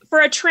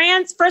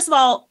first of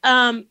all,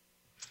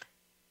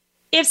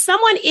 if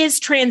someone is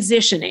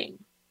transitioning,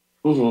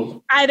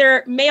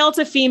 either male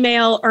to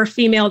female or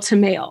female to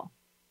male,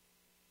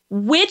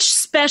 which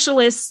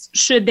specialists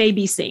should they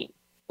be seeing?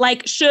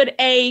 Like, should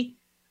a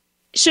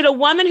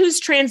woman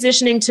who's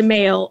transitioning to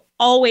male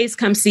always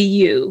come see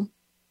you?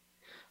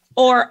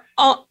 So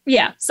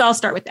I'll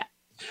start with that.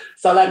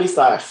 So let me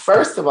start.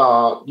 First of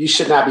all, you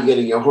should not be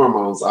getting your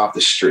hormones off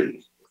the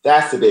street.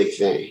 That's the big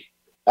thing.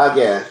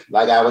 Again,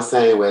 like I was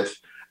saying with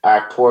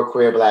our poor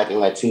queer Black and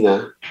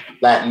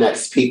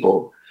Latinx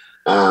people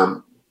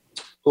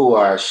who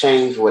are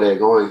ashamed for what they're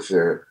going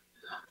through.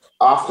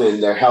 Often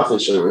their health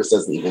insurance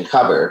doesn't even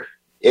cover,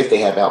 if they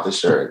have health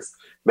insurance.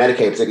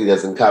 Medicaid particularly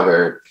doesn't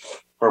cover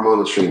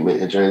hormonal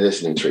treatment and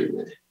transitioning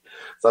treatment.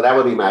 So that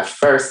would be my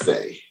first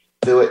thing.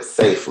 Do it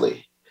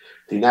safely.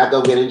 Do not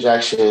go get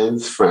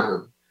injections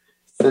from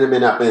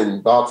Cinnamon up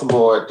in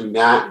Baltimore. Do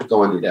not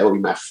go and do that. That would be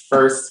my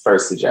first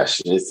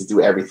suggestion, is to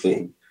do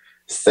everything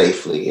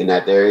safely and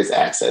that there is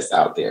access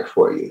out there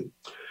for you.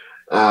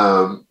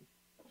 The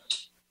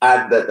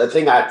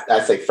thing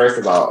I say, first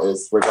of all,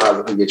 is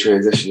regardless of who you're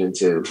transitioning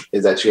to,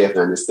 is that you have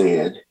to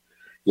understand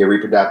your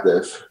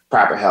reproductive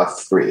proper health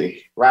screening,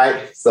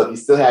 right? So if you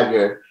still have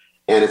your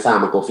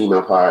anatomical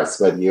female parts,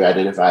 whether you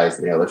identify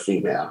as male or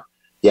female,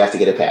 you have to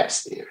get a patch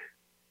smear,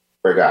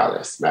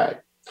 regardless,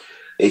 right?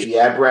 If you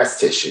have breast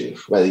tissue,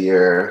 whether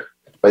you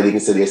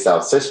consider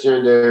yourself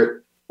cisgender,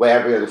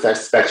 wherever in the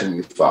spectrum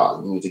you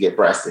fall, you need to get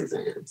breast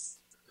exams.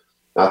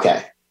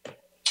 Okay.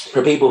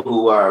 For people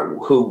who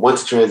want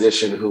to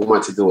transition, who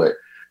want to do it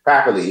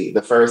properly,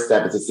 the first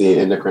step is to see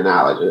an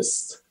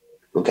endocrinologist.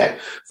 Okay.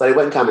 So they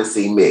wouldn't come and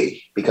see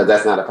me because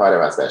that's not a part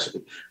of our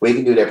specialty. We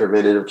can do their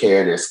preventative care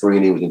and their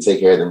screening. We can take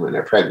care of them when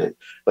they're pregnant,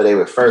 but they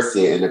would first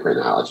see an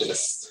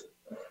endocrinologist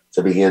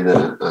to begin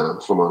the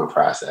hormonal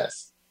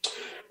process.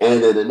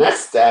 And then the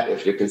next step,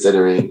 if you're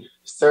considering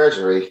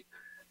surgery,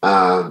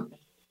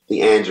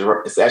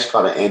 it's actually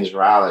called an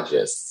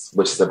andrologist,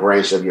 which is a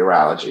branch of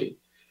urology.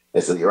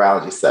 It's a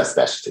urology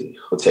subspecialty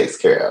who takes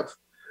care of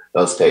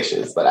those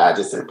patients. But I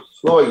just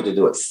implore you to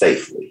do it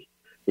safely.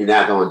 You're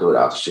not going to do it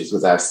off the streets,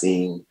 because I've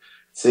seen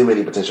too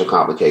many potential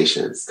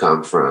complications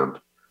come from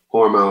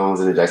hormones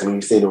and injections. I mean,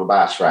 you've seen them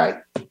botch,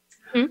 right?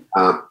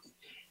 Mm-hmm.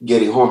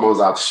 Getting hormones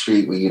off the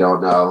street where you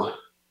don't know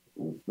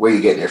where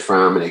you're getting it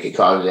from, and it can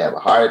cause you to have a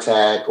heart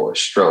attack or a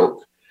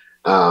stroke.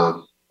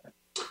 And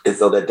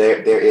so that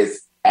there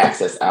is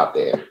access out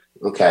there.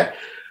 Okay.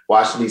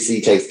 Washington,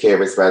 D.C. takes care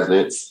of its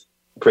residents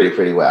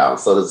pretty well.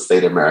 So does the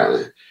state of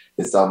Maryland.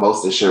 And so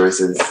most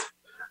insurances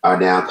are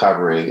now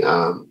covering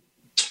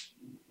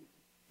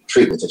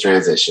treatment to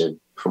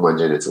transition from one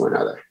gender to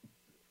another,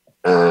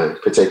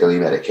 particularly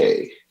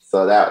Medicaid.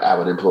 So that I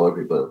would implore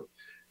people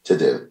to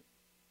do. All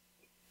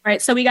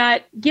right. So we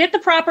got get the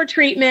proper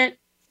treatment.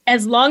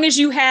 As long as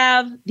you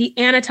have the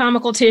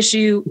anatomical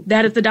tissue,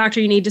 that is the doctor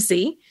you need to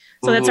see.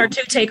 So that's our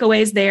two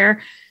takeaways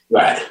there.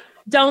 Right.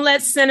 Don't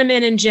let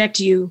Cinnamon inject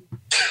you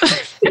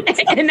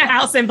in the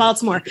house in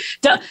Baltimore.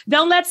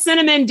 Don't let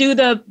Cinnamon do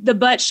the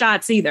butt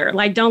shots either.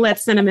 Like, don't let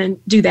Cinnamon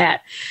do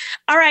that.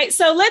 All right.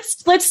 So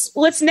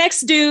let's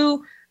next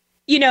do,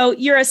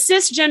 you're a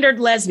cisgendered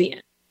lesbian.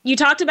 You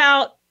talked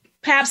about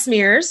pap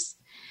smears.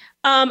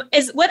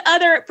 Is what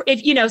other,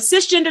 if, you know,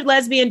 cisgendered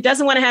lesbian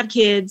doesn't want to have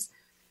kids,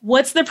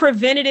 what's the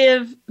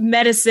preventative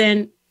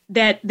medicine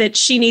that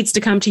she needs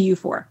to come to you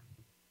for?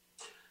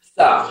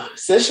 So,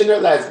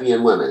 cisgender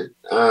lesbian women,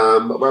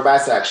 we're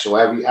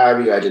bisexual,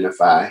 however you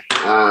identify.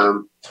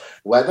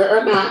 Whether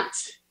or not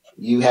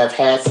you have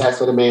had sex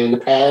with a man in the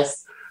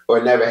past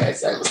or never had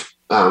sex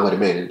with a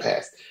man in the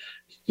past,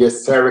 your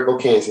cervical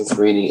cancer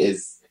screening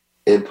is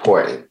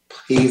important.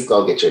 Please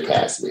go get your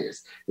pap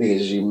smears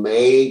because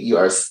you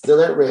are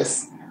still at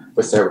risk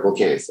for cervical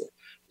cancer.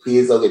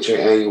 Please go get your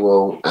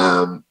annual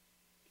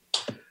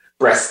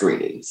breast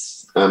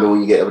screenings. And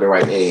when you get over the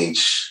right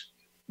age,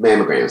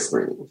 mammogram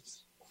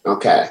screenings.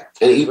 Okay.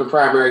 And even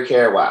primary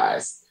care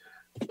wise,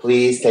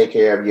 please take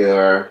care of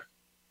your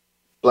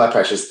blood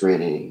pressure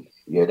screening,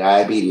 your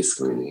diabetes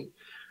screening,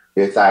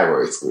 your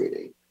thyroid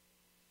screening.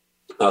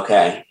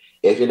 Okay.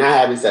 If you're not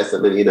having sex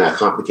with men, you're not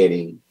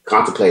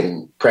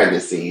contemplating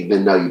pregnancy,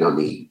 then no, you don't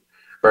need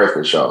birth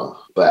control.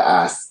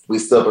 But we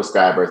still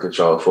prescribe birth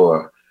control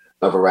for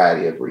a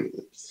variety of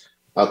reasons.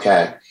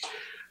 Okay.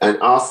 And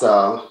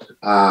also,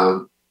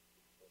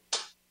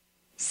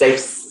 safe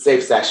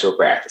sexual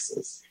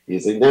practices,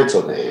 using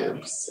dental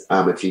dams.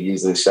 If you're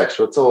using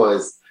sexual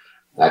toys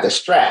like a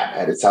strap, I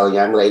had to tell a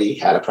young lady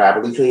how to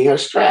properly clean her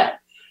strap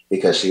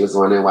because she was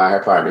wondering why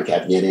her partner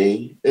kept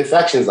getting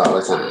infections all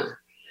the time.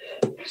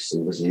 She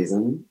was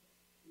using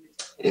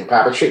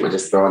improper treatment,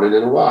 just throwing it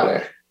in the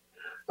water.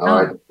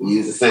 Or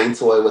use the same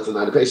toy with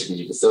another patient because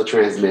you can still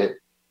transmit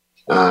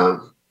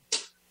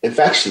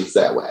infections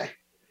that way.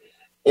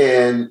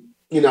 And,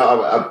 you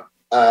know,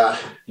 a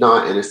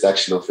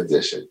non-intersectional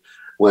physician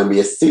wouldn't be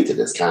astute to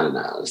this kind of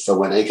knowledge. So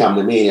when they come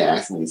to me and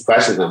ask me these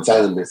questions, I'm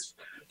telling them this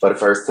for the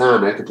first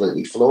time, they're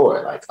completely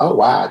floored. Like, oh,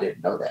 wow, I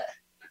didn't know that.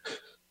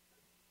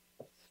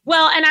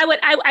 Well, and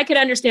I could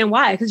understand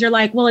why, because you're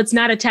like, well, it's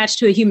not attached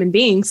to a human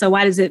being, so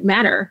why does it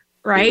matter,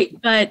 right? Mm-hmm.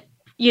 But,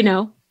 you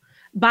know,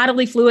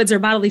 bodily fluids are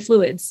bodily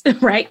fluids,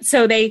 right?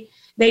 So they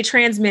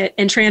transmit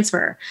and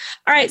transfer.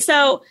 All right,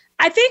 so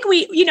I think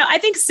I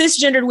think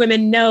cisgendered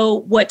women know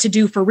what to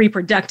do for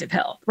reproductive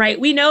health, right?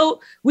 We know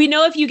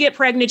if you get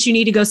pregnant, you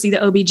need to go see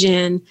the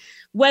OB-GYN,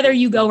 whether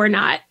you go or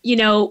not. You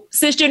know,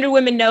 cisgendered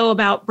women know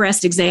about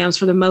breast exams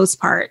for the most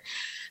part.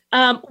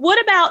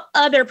 What about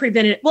other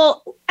preventative?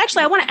 Well,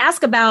 actually, I want to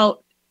ask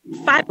about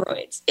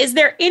fibroids. Is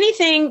there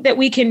anything that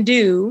we can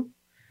do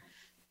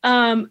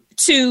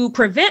to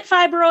prevent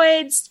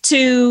fibroids,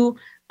 to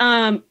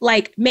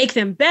make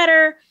them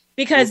better?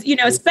 Because, you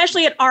know,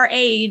 especially at our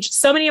age,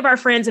 so many of our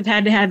friends have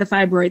had to have the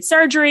fibroid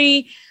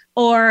surgery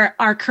or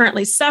are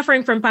currently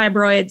suffering from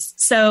fibroids.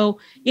 So,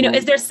 you know,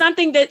 is there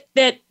something that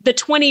the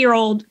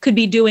 20-year-old could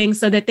be doing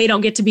so that they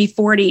don't get to be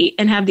 40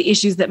 and have the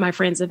issues that my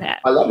friends have had?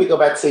 Let me go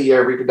back to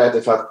your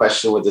reproductive health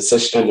question with the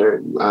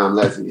cisgender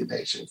lesbian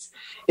patients.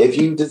 If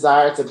you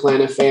desire to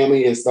plan a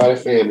family and start a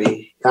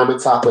family, come and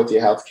talk with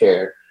your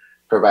healthcare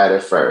provider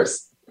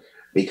first,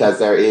 because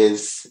there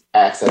is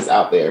access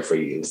out there for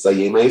you. So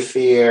you may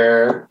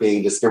fear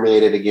being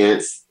discriminated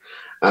against,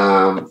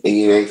 and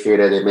you may fear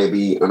that it may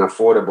be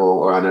unaffordable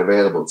or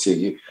unavailable to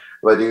you.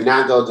 But do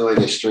not go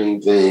doing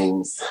extreme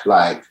things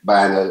like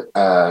buying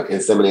an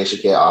insemination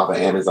kit off of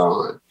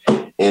Amazon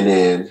and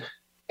then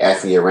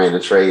asking your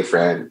random trade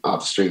friend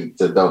off the street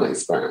to donate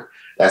sperm.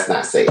 That's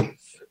not safe.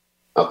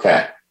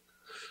 Okay.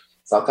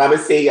 So come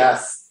and see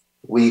us.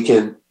 We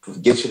can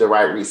get you the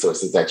right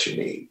resources that you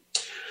need.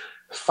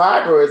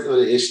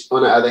 Fibroids,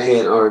 on the other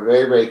hand, are a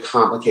very, very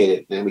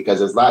complicated thing because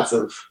there's lots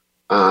of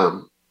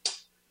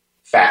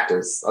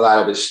factors. A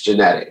lot of it's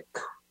genetic.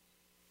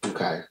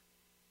 Okay.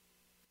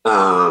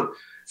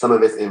 Some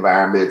of it's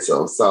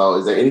environmental. So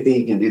is there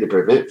anything you can do to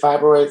prevent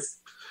fibroids?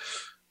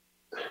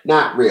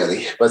 Not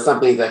really, but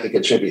some things that can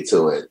contribute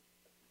to it.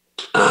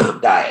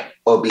 Diet,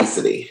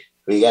 obesity.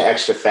 When you got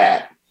extra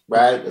fat,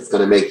 right? It's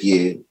going to make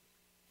you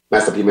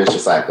mess up your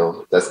menstrual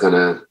cycle. That's going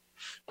to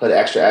put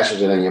extra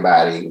estrogen in your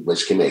body,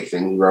 which can make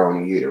things grow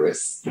in your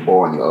uterus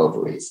or in your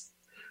ovaries.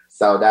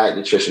 So diet and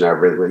nutrition are a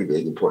really, really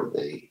big, important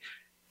thing.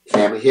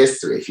 Family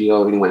history. If you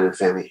know anyone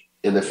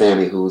in the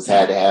family who's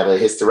had to have a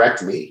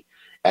hysterectomy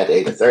at the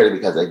age of 30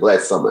 because they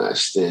bled so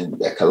much, then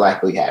that could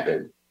likely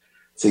happen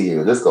to you.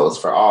 And this goes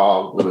for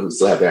all women who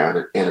still have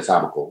their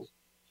anatomical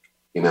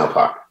female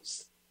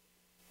partners.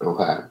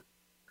 Okay.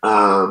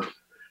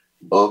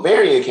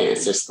 Ovarian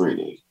cancer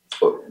screening.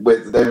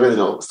 There's really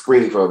no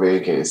screening for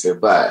ovarian cancer,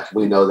 but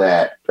we know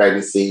that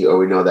pregnancy or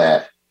we know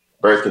that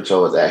birth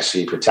control is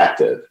actually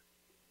protective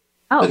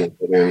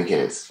against ovarian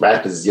cancer, right?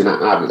 Because you're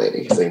not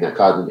ovulating, so you're not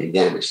causing any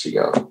damage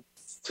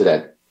to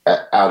that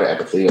outer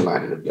epithelial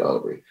lining of your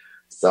ovary.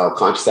 So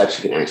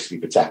contraception can actually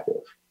be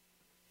protective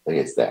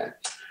against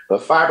that.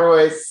 But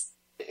fibroids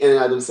in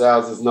and of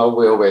themselves, there's no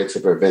real way to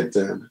prevent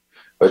them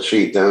or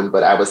treat them,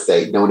 but I would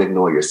say don't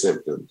ignore your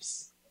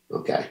symptoms,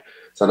 okay?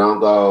 So don't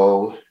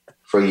go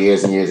for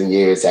years and years and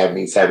years having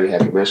these heavy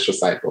menstrual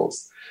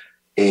cycles,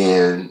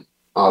 and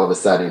all of a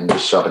sudden you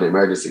show up in the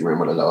emergency room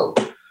with a low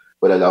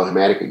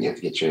hematocrit, you have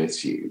to get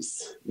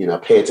transfused. You know,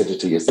 pay attention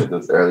to your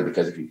symptoms early,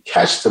 because if you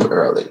catch them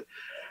early,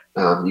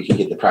 you can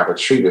get the proper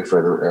treatment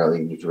for them early,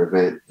 and you can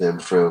prevent them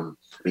from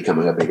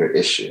becoming a bigger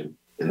issue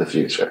in the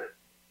future.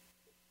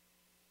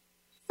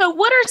 So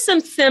what are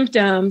some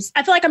symptoms?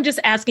 I feel like I'm just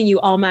asking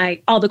you all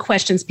the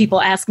questions people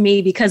ask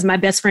me because my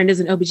best friend is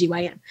an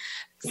OBGYN.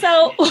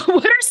 So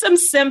what are some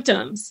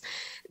symptoms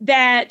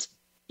that,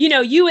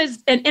 you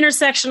as an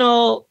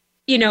intersectional,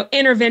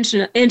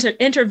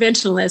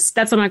 interventionalist,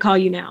 that's what I call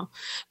you now.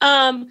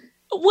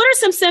 What are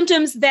some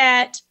symptoms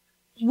that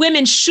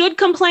women should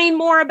complain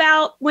more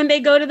about when they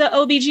go to the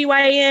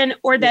OBGYN,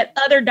 or that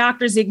other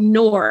doctors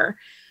ignore,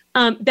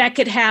 that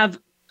could have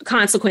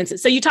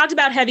consequences? So you talked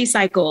about heavy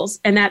cycles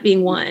and that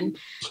being one.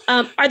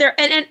 Are there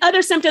and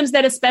other symptoms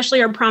that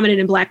especially are prominent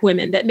in Black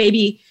women that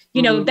maybe,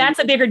 that's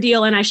a bigger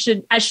deal and I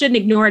shouldn't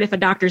ignore it if a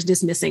doctor's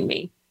dismissing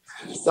me?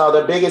 So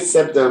the biggest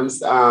symptoms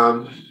that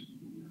are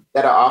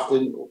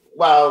often,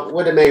 one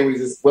of the main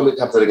reasons women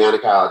come to the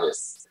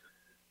gynecologist: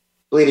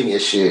 bleeding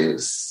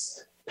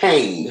issues,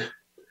 pain.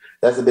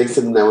 That's a big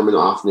symptom that women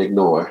often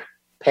ignore.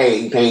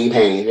 Pain.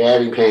 If you're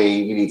having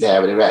pain, you need to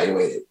have it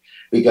evaluated,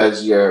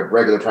 because your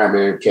regular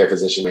primary care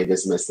physician may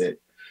dismiss it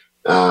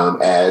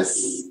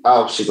as,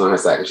 she's on her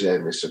cycle, she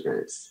has menstrual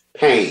cramps.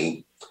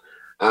 Pain,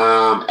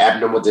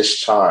 abnormal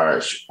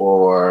discharge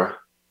or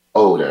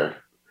odor,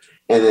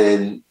 and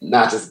then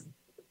not just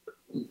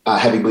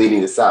heavy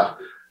bleeding itself,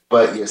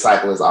 but your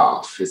cycle is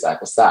off. Your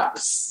cycle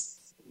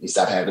stops. You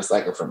stop having a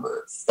cycle for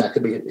months. That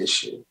could be an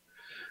issue.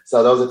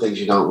 So those are things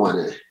you don't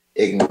want to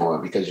ignore,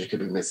 because you could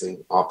be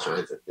missing all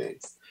kinds of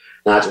things,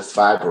 not just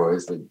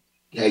fibroids, but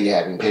you're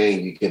having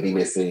pain, you could be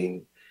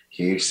missing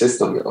huge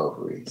cysts on your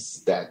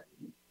ovaries that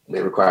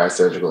may require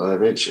surgical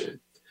intervention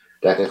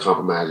that could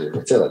compromise your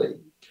fertility.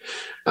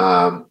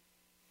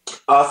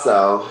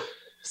 Also,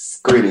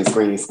 screening.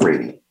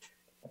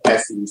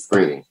 STD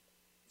screening.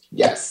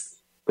 Yes,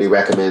 we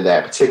recommend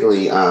that,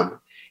 particularly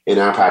in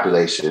our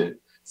population,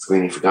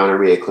 screening for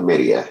gonorrhea,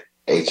 chlamydia,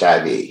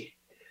 HIV,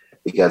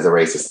 because the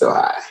rates are still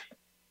high.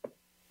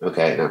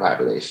 Okay, in our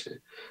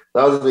population.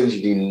 Those are things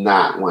you do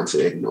not want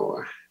to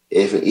ignore.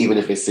 Even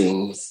if it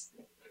seems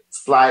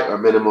slight or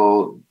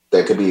minimal,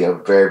 there could be a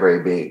very,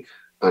 very big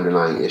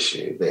underlying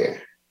issue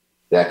there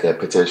that could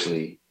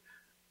potentially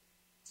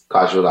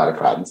cause you a lot of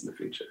problems in the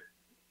future.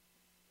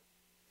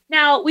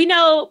 Now, we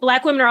know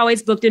Black women are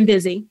always booked and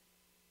busy,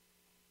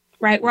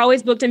 right? We're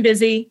always booked and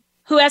busy.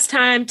 Who has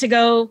time to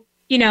go,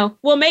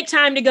 we'll make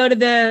time to go to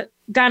the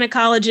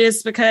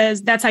gynecologist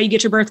because that's how you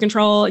get your birth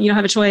control and you don't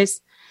have a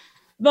choice.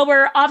 But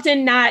we're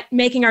often not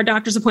making our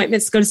doctor's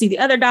appointments to go to see the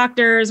other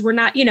doctors. We're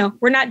not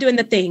doing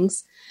the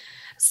things.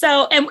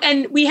 So,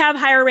 and we have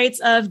higher rates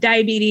of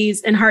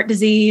diabetes and heart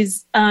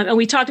disease. And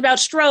we talked about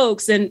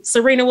strokes and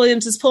Serena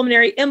Williams'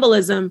 pulmonary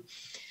embolism.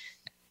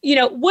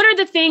 What are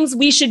the things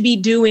we should be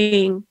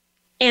doing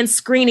and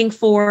screening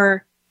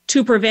for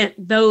to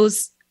prevent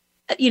those,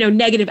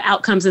 negative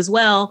outcomes as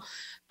well?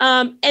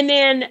 And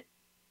then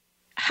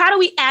how do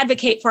we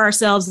advocate for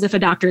ourselves if a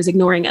doctor is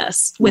ignoring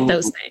us with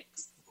those things?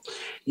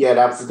 Yeah,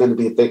 that's going to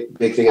be a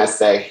big thing I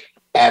say.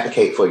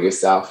 Advocate for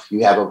yourself.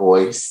 You have a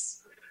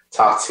voice.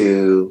 Talk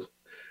to,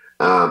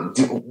 I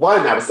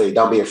would say,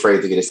 don't be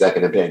afraid to get a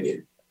second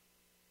opinion.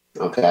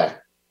 Okay.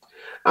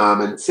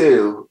 And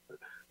two,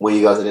 when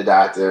you go to the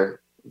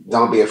doctor,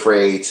 don't be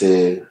afraid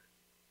to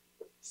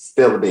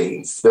spill the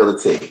beans, spill the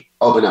tea,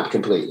 open up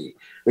completely,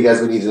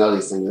 because we need to know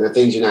these things. There are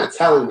things you're not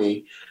telling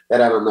me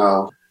that I don't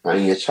know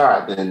in your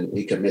chart, then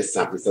we could miss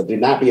something. So do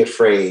not be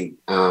afraid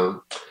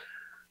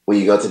when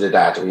you go to the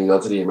doctor, when you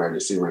go to the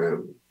emergency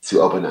room,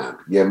 to open up.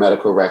 Your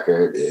medical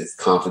record is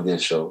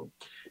confidential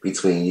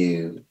between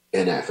you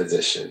and that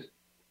physician.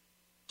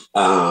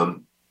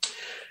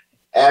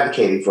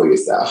 Advocating for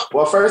yourself.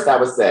 Well, first I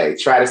would say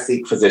try to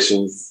seek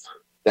physicians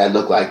that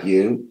look like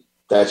you,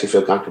 that you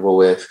feel comfortable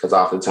with, because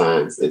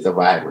oftentimes it's a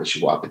vibe once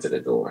you walk into the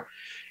door.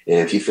 And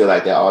if you feel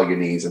like that all your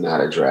needs are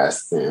not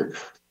addressed, then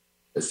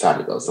it's time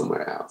to go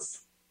somewhere else.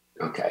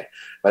 Okay.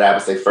 But I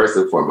would say first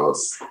and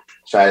foremost,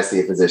 try to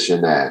see a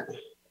physician that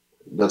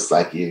looks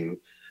like you,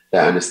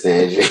 that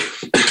understands you,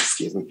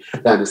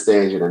 that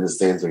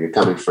understands where you're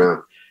coming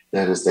from,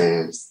 that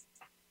understands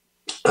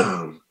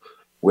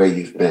where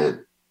you've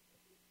been.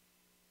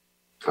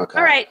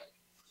 Okay.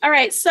 All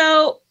right.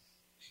 So,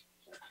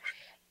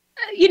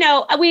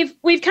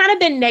 we've kind of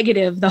been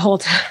negative the whole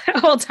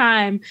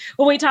time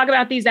when we talk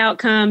about these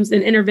outcomes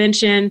and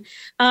intervention.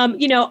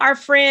 Our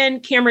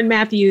friend Cameron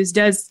Matthews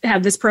does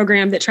have this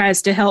program that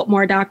tries to help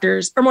more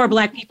doctors or more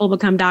Black people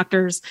become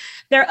doctors.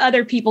 There are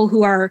other people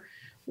who are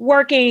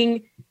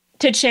working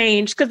to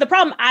change, because the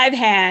problem I've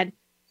had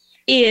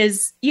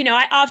is,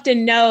 I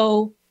often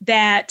know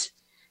that,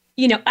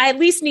 I at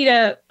least need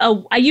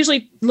I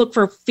usually look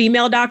for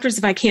female doctors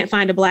if I can't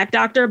find a Black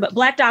doctor, but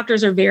Black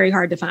doctors are very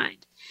hard to find.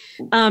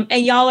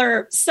 And y'all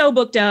are so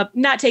booked up,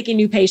 not taking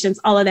new patients,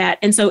 all of that.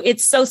 And so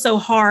it's so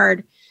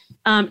hard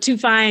to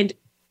find,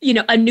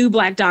 a new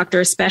Black doctor,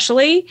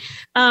 especially.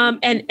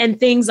 And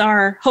things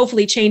are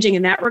hopefully changing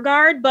in that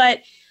regard.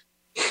 But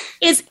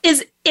is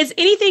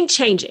anything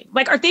changing?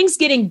 Like, are things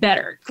getting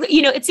better?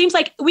 It seems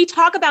like we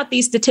talk about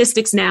these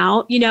statistics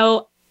now.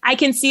 I I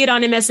can see it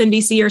on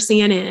MSNBC or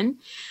CNN.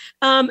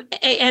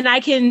 And I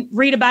can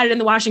read about it in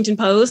the Washington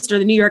Post or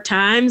the New York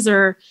Times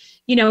or,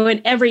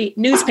 in every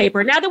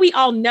newspaper. Now that we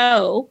all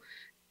know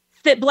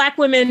that Black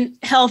women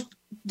health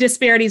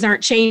disparities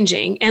aren't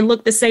changing and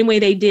look the same way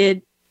they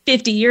did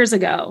 50 years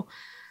ago,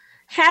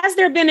 has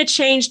there been a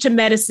change to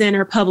medicine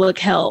or public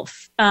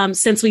health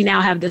since we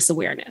now have this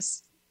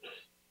awareness?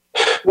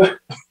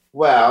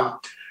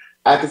 Well,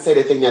 I could say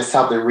the thing that's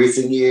helped in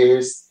recent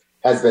years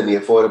has been the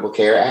Affordable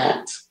Care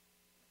Act.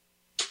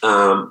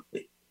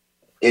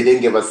 It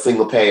didn't give us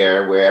single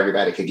payer where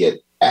everybody could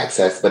get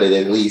access, but it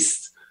at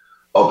least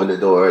opened the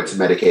door to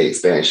Medicaid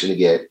expansion to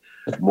get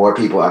more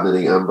people under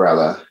the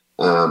umbrella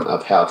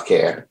of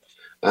healthcare.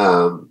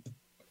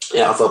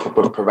 It also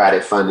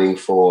provided funding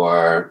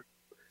for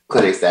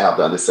clinics that help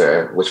the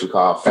underserved, which we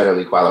call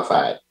federally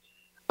qualified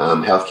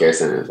healthcare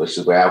centers, which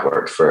is where I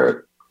worked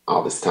for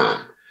all this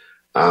time,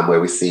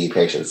 where we see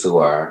patients who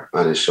are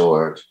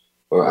uninsured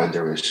or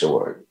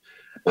underinsured.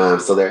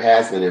 So there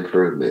has been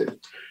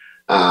improvement.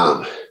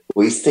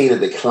 We've seen a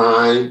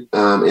decline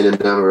in a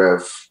number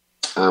of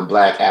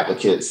Black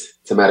applicants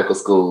to medical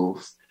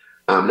schools.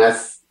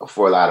 That's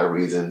for a lot of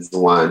reasons.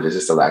 One, there's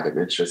just a lack of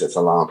interest. It's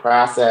a long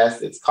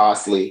process. It's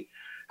costly.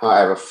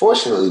 However,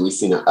 fortunately, we've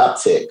seen an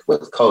uptick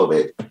with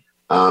COVID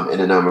in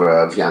a number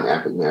of young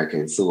African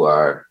Americans who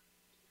are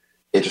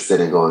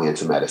interested in going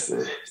into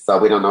medicine. So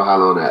we don't know how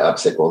long that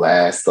uptick will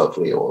last.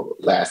 Hopefully it will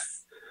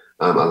last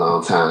a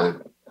long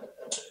time.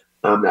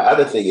 The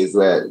other thing is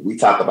that we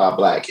talk about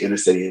Black inner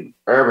city and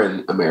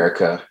urban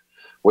America,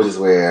 which is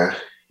where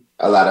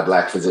a lot of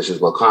Black physicians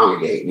will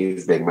congregate in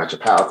these big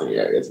metropolitan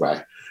areas,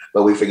 right?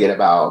 But we forget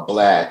about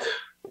Black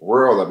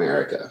rural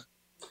America,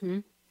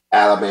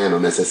 Alabama,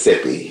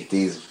 Mississippi,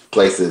 these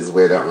places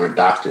where there aren't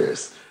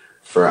doctors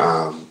for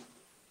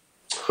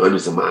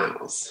hundreds of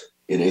miles,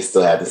 and they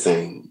still have the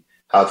same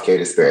healthcare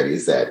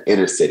disparities that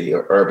inner city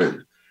or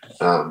urban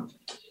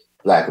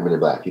Black women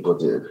and Black people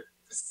do.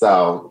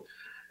 So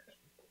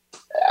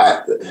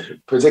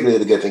particularly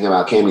the good thing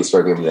about Cammie's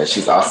program is that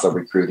she's also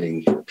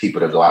recruiting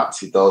people to go out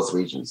to those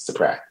regions to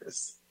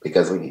practice,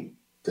 because we need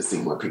to see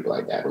more people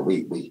like that. But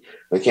we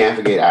can't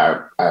forget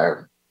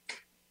our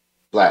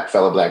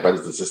fellow Black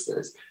brothers and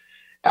sisters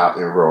out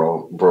in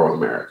rural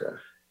America.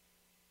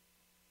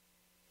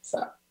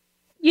 So.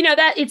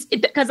 That it's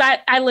because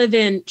I live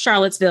in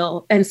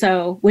Charlottesville, and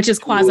so, which is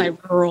quasi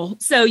rural.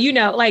 So,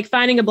 like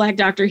finding a Black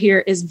doctor here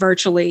is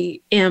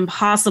virtually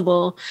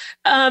impossible.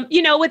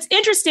 What's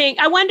interesting,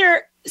 I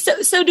wonder,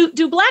 so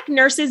do Black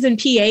nurses and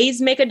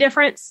PAs make a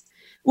difference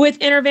with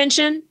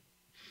intervention?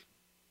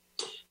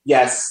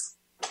 Yes.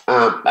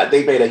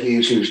 They made a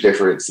huge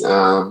difference.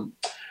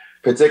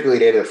 Particularly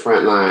they're the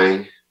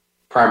frontline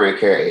primary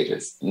care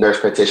agents, nurse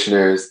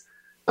practitioners,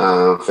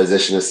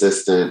 physician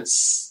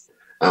assistants,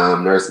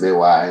 nurse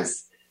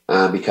midwives,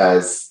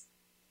 because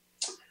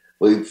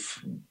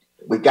we've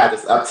got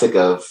this uptick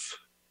of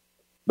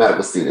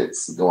medical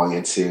students going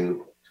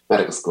into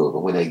medical school.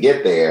 But when they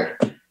get there,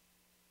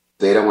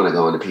 they don't want to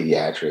go into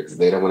pediatrics.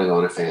 They don't want to go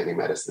into family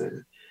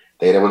medicine.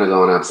 They don't want to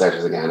go into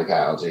obstetrics and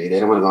gynecology. They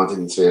don't want to go into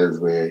these fields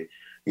where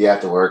you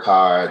have to work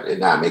hard and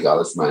not make all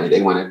this money.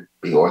 They want to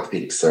be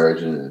orthopedic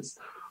surgeons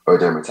or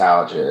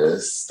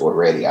dermatologists or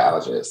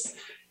radiologists.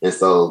 And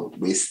so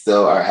we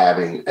still are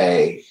having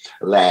a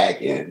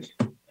lag in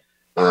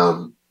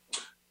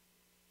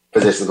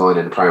physicians going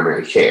into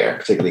primary care,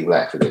 particularly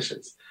Black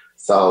physicians.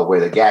 So where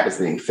the gap is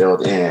being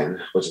filled in,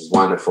 which is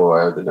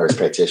wonderful, the nurse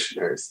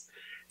practitioners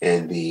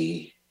and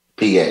the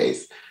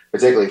PAs,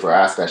 particularly for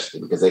our specialty,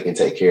 because they can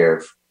take care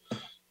of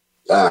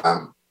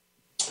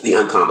the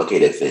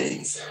uncomplicated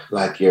things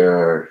like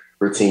your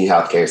routine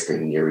healthcare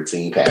screening, your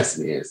routine pap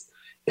smears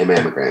and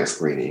mammogram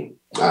screening,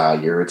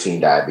 your routine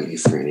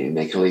diabetes screening.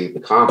 They can leave the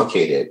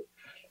complicated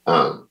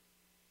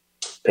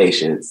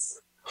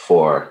patients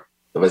for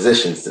the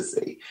physicians to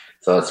see.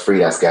 So it's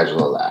freed our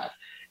schedule a lot.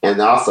 And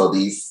also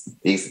these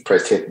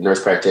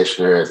nurse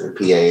practitioners and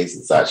PAs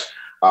and such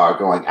are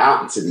going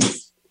out into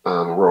these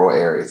rural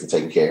areas and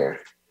taking care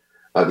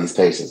of these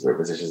patients where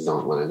physicians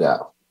don't want to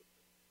go.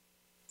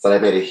 So they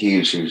made a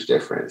huge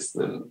difference.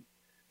 And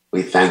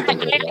we thank them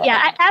for that.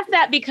 Yeah, I ask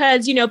that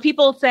because,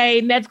 people say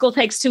med school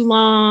takes too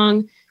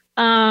long,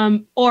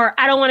 or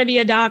I don't want to be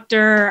a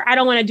doctor. I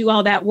don't want to do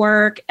all that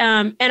work.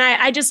 And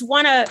I just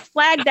want to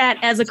flag that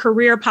as a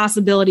career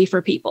possibility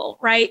for people,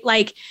 right?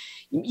 Like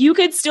you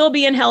could still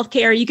be in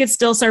healthcare. You could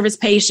still service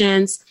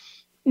patients,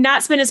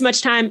 not spend as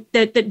much time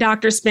that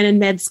doctors spend in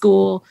med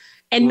school,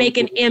 and make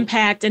an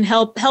impact and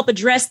help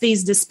address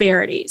these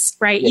disparities,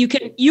 right?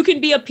 Yeah. You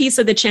can be a piece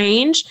of the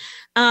change,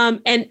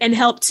 and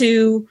help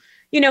to,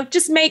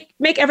 just make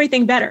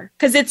everything better.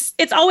 Cause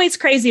it's always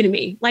crazy to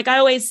me.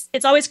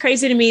 It's always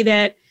crazy to me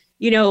that,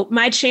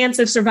 my chance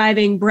of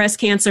surviving breast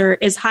cancer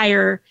is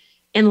higher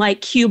in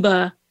like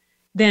Cuba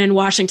than in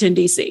Washington,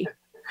 DC.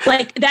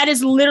 Like that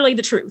is literally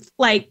the truth.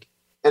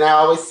 And I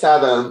always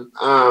tell them,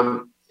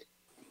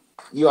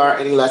 you aren't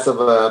any less of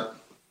a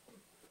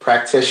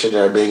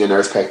practitioner being a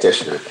nurse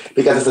practitioner,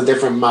 because it's a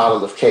different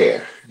model of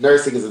care.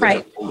 Nursing is a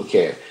different form of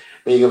care.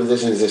 being a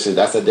physician,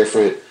 that's a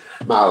different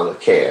model of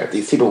care. If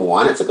these people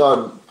wanted to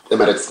go to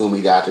medical school and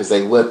be doctors,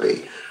 they would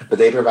be. But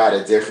they provide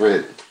a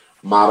different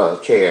model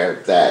of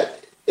care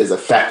that is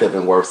effective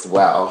and works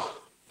well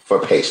for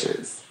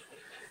patients.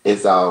 And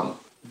so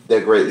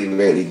they're greatly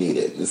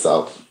needed. And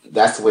so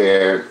that's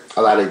where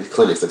a lot of these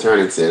clinics are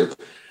turning to.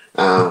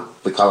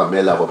 We call them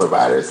mid-level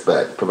providers,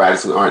 but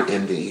providers who aren't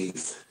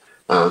MDs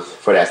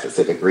for that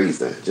specific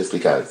reason, just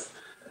because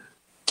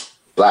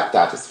Black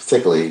doctors,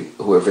 particularly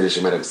who are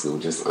finishing medical school,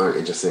 just aren't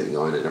interested in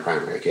going into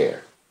primary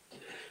care.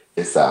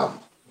 And so,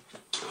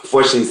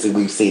 fortunately,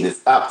 we've seen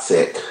this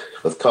uptick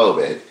with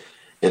COVID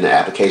in the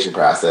application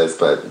process,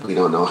 but we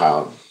don't know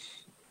how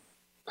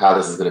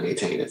this is going to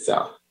maintain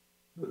itself.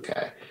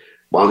 Okay.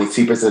 Well, only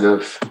 2%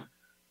 of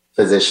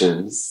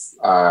physicians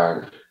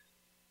are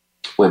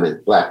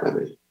women, Black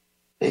women,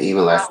 and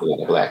even less than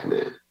that are Black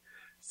men.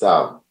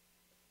 So,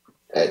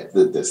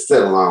 there's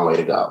still a long way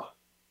to go.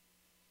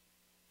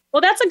 Well,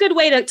 that's a good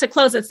way to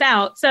close us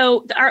out.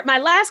 So my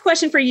last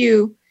question for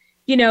you,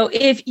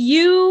 if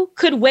you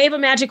could wave a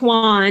magic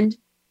wand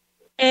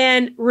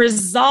and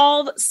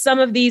resolve some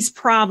of these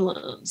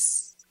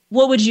problems,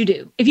 what would you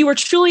do? If you were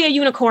truly a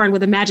unicorn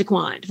with a magic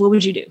wand, what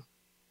would you do?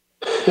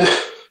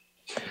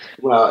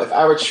 Well, if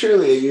I were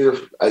truly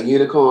a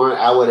unicorn,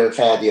 I would have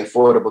had the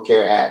Affordable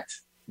Care Act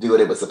do what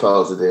it was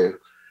supposed to do.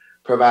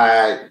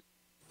 Provide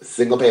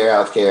single-payer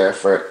health care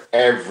for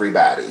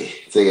everybody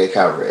to get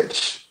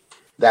coverage.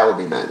 That would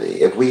be my thing.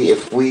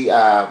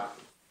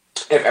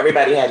 If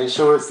everybody had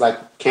insurance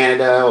like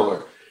Canada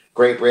or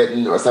Great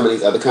Britain or some of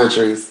these other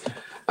countries,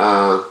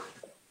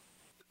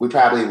 we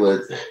probably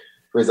would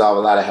resolve a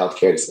lot of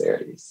healthcare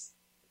disparities.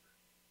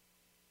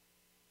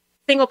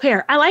 Single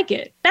payer. I like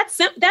it. That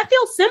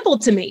feels simple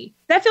to me.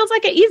 That feels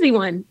like an easy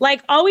one.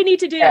 Like all we need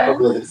to do. Yeah,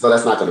 so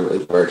that's not going to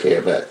really work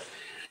here, but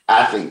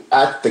I think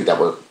that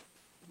would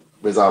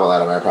resolve a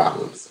lot of our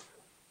problems.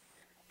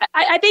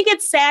 I think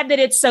it's sad that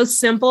it's so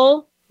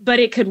simple, but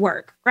it could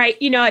work, right?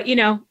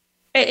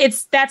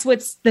 That's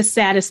what's the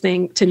saddest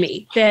thing to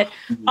me, that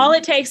all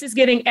it takes is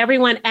getting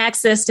everyone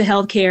access to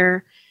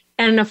healthcare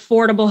and an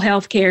affordable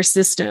healthcare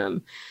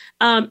system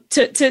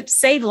to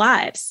save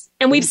lives.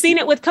 And we've seen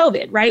it with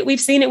COVID, right?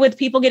 We've seen it with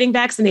people getting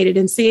vaccinated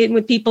and seeing it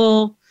with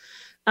people,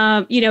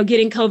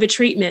 getting COVID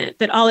treatment,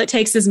 that all it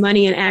takes is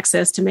money and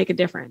access to make a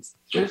difference.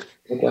 It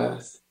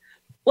does.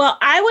 Well,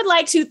 I would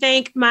like to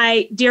thank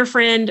my dear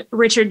friend,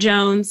 Richard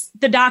Jones,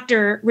 the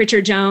Dr.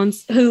 Richard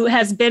Jones, who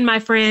has been my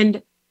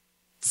friend.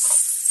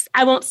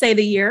 I won't say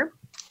the year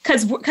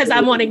because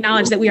I won't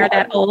acknowledge that we are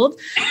that old,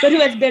 but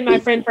who has been my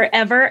friend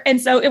forever. And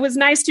so it was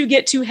nice to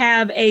get to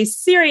have a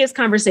serious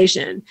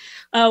conversation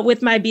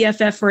with my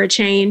BFF for a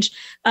change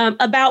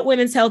about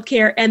women's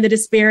healthcare and the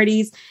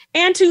disparities,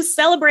 and to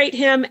celebrate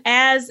him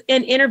as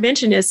an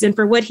interventionist and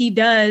for what he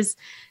does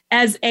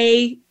as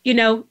a,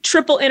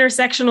 triple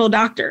intersectional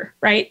doctor,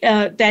 right?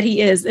 That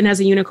he is, and as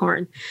a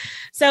unicorn.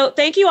 So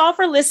thank you all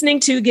for listening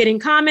to Getting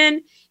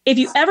Common. If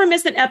you ever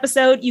miss an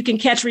episode, you can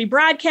catch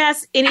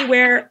rebroadcasts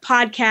anywhere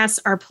podcasts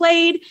are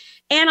played,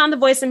 and on the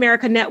Voice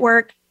America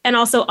Network, and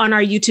also on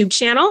our YouTube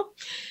channel.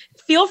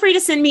 Feel free to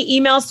send me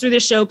emails through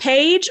the show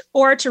page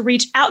or to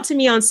reach out to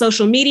me on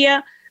social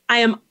media. I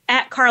am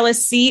at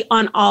Carlos C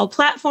on all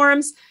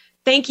platforms.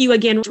 Thank you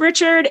again,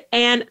 Richard,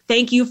 and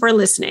thank you for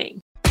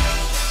listening.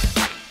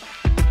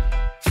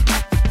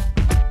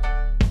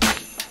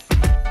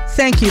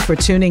 Thank you for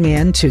tuning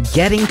in to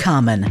Getting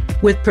Common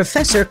with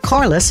Professor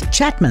Carlos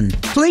Chapman.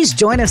 Please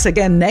join us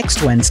again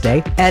next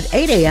Wednesday at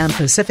 8 a.m.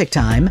 Pacific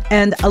Time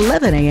and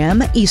 11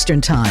 a.m.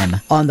 Eastern Time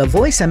on the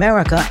Voice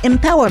America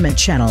Empowerment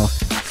Channel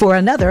for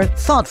another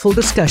thoughtful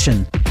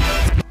discussion.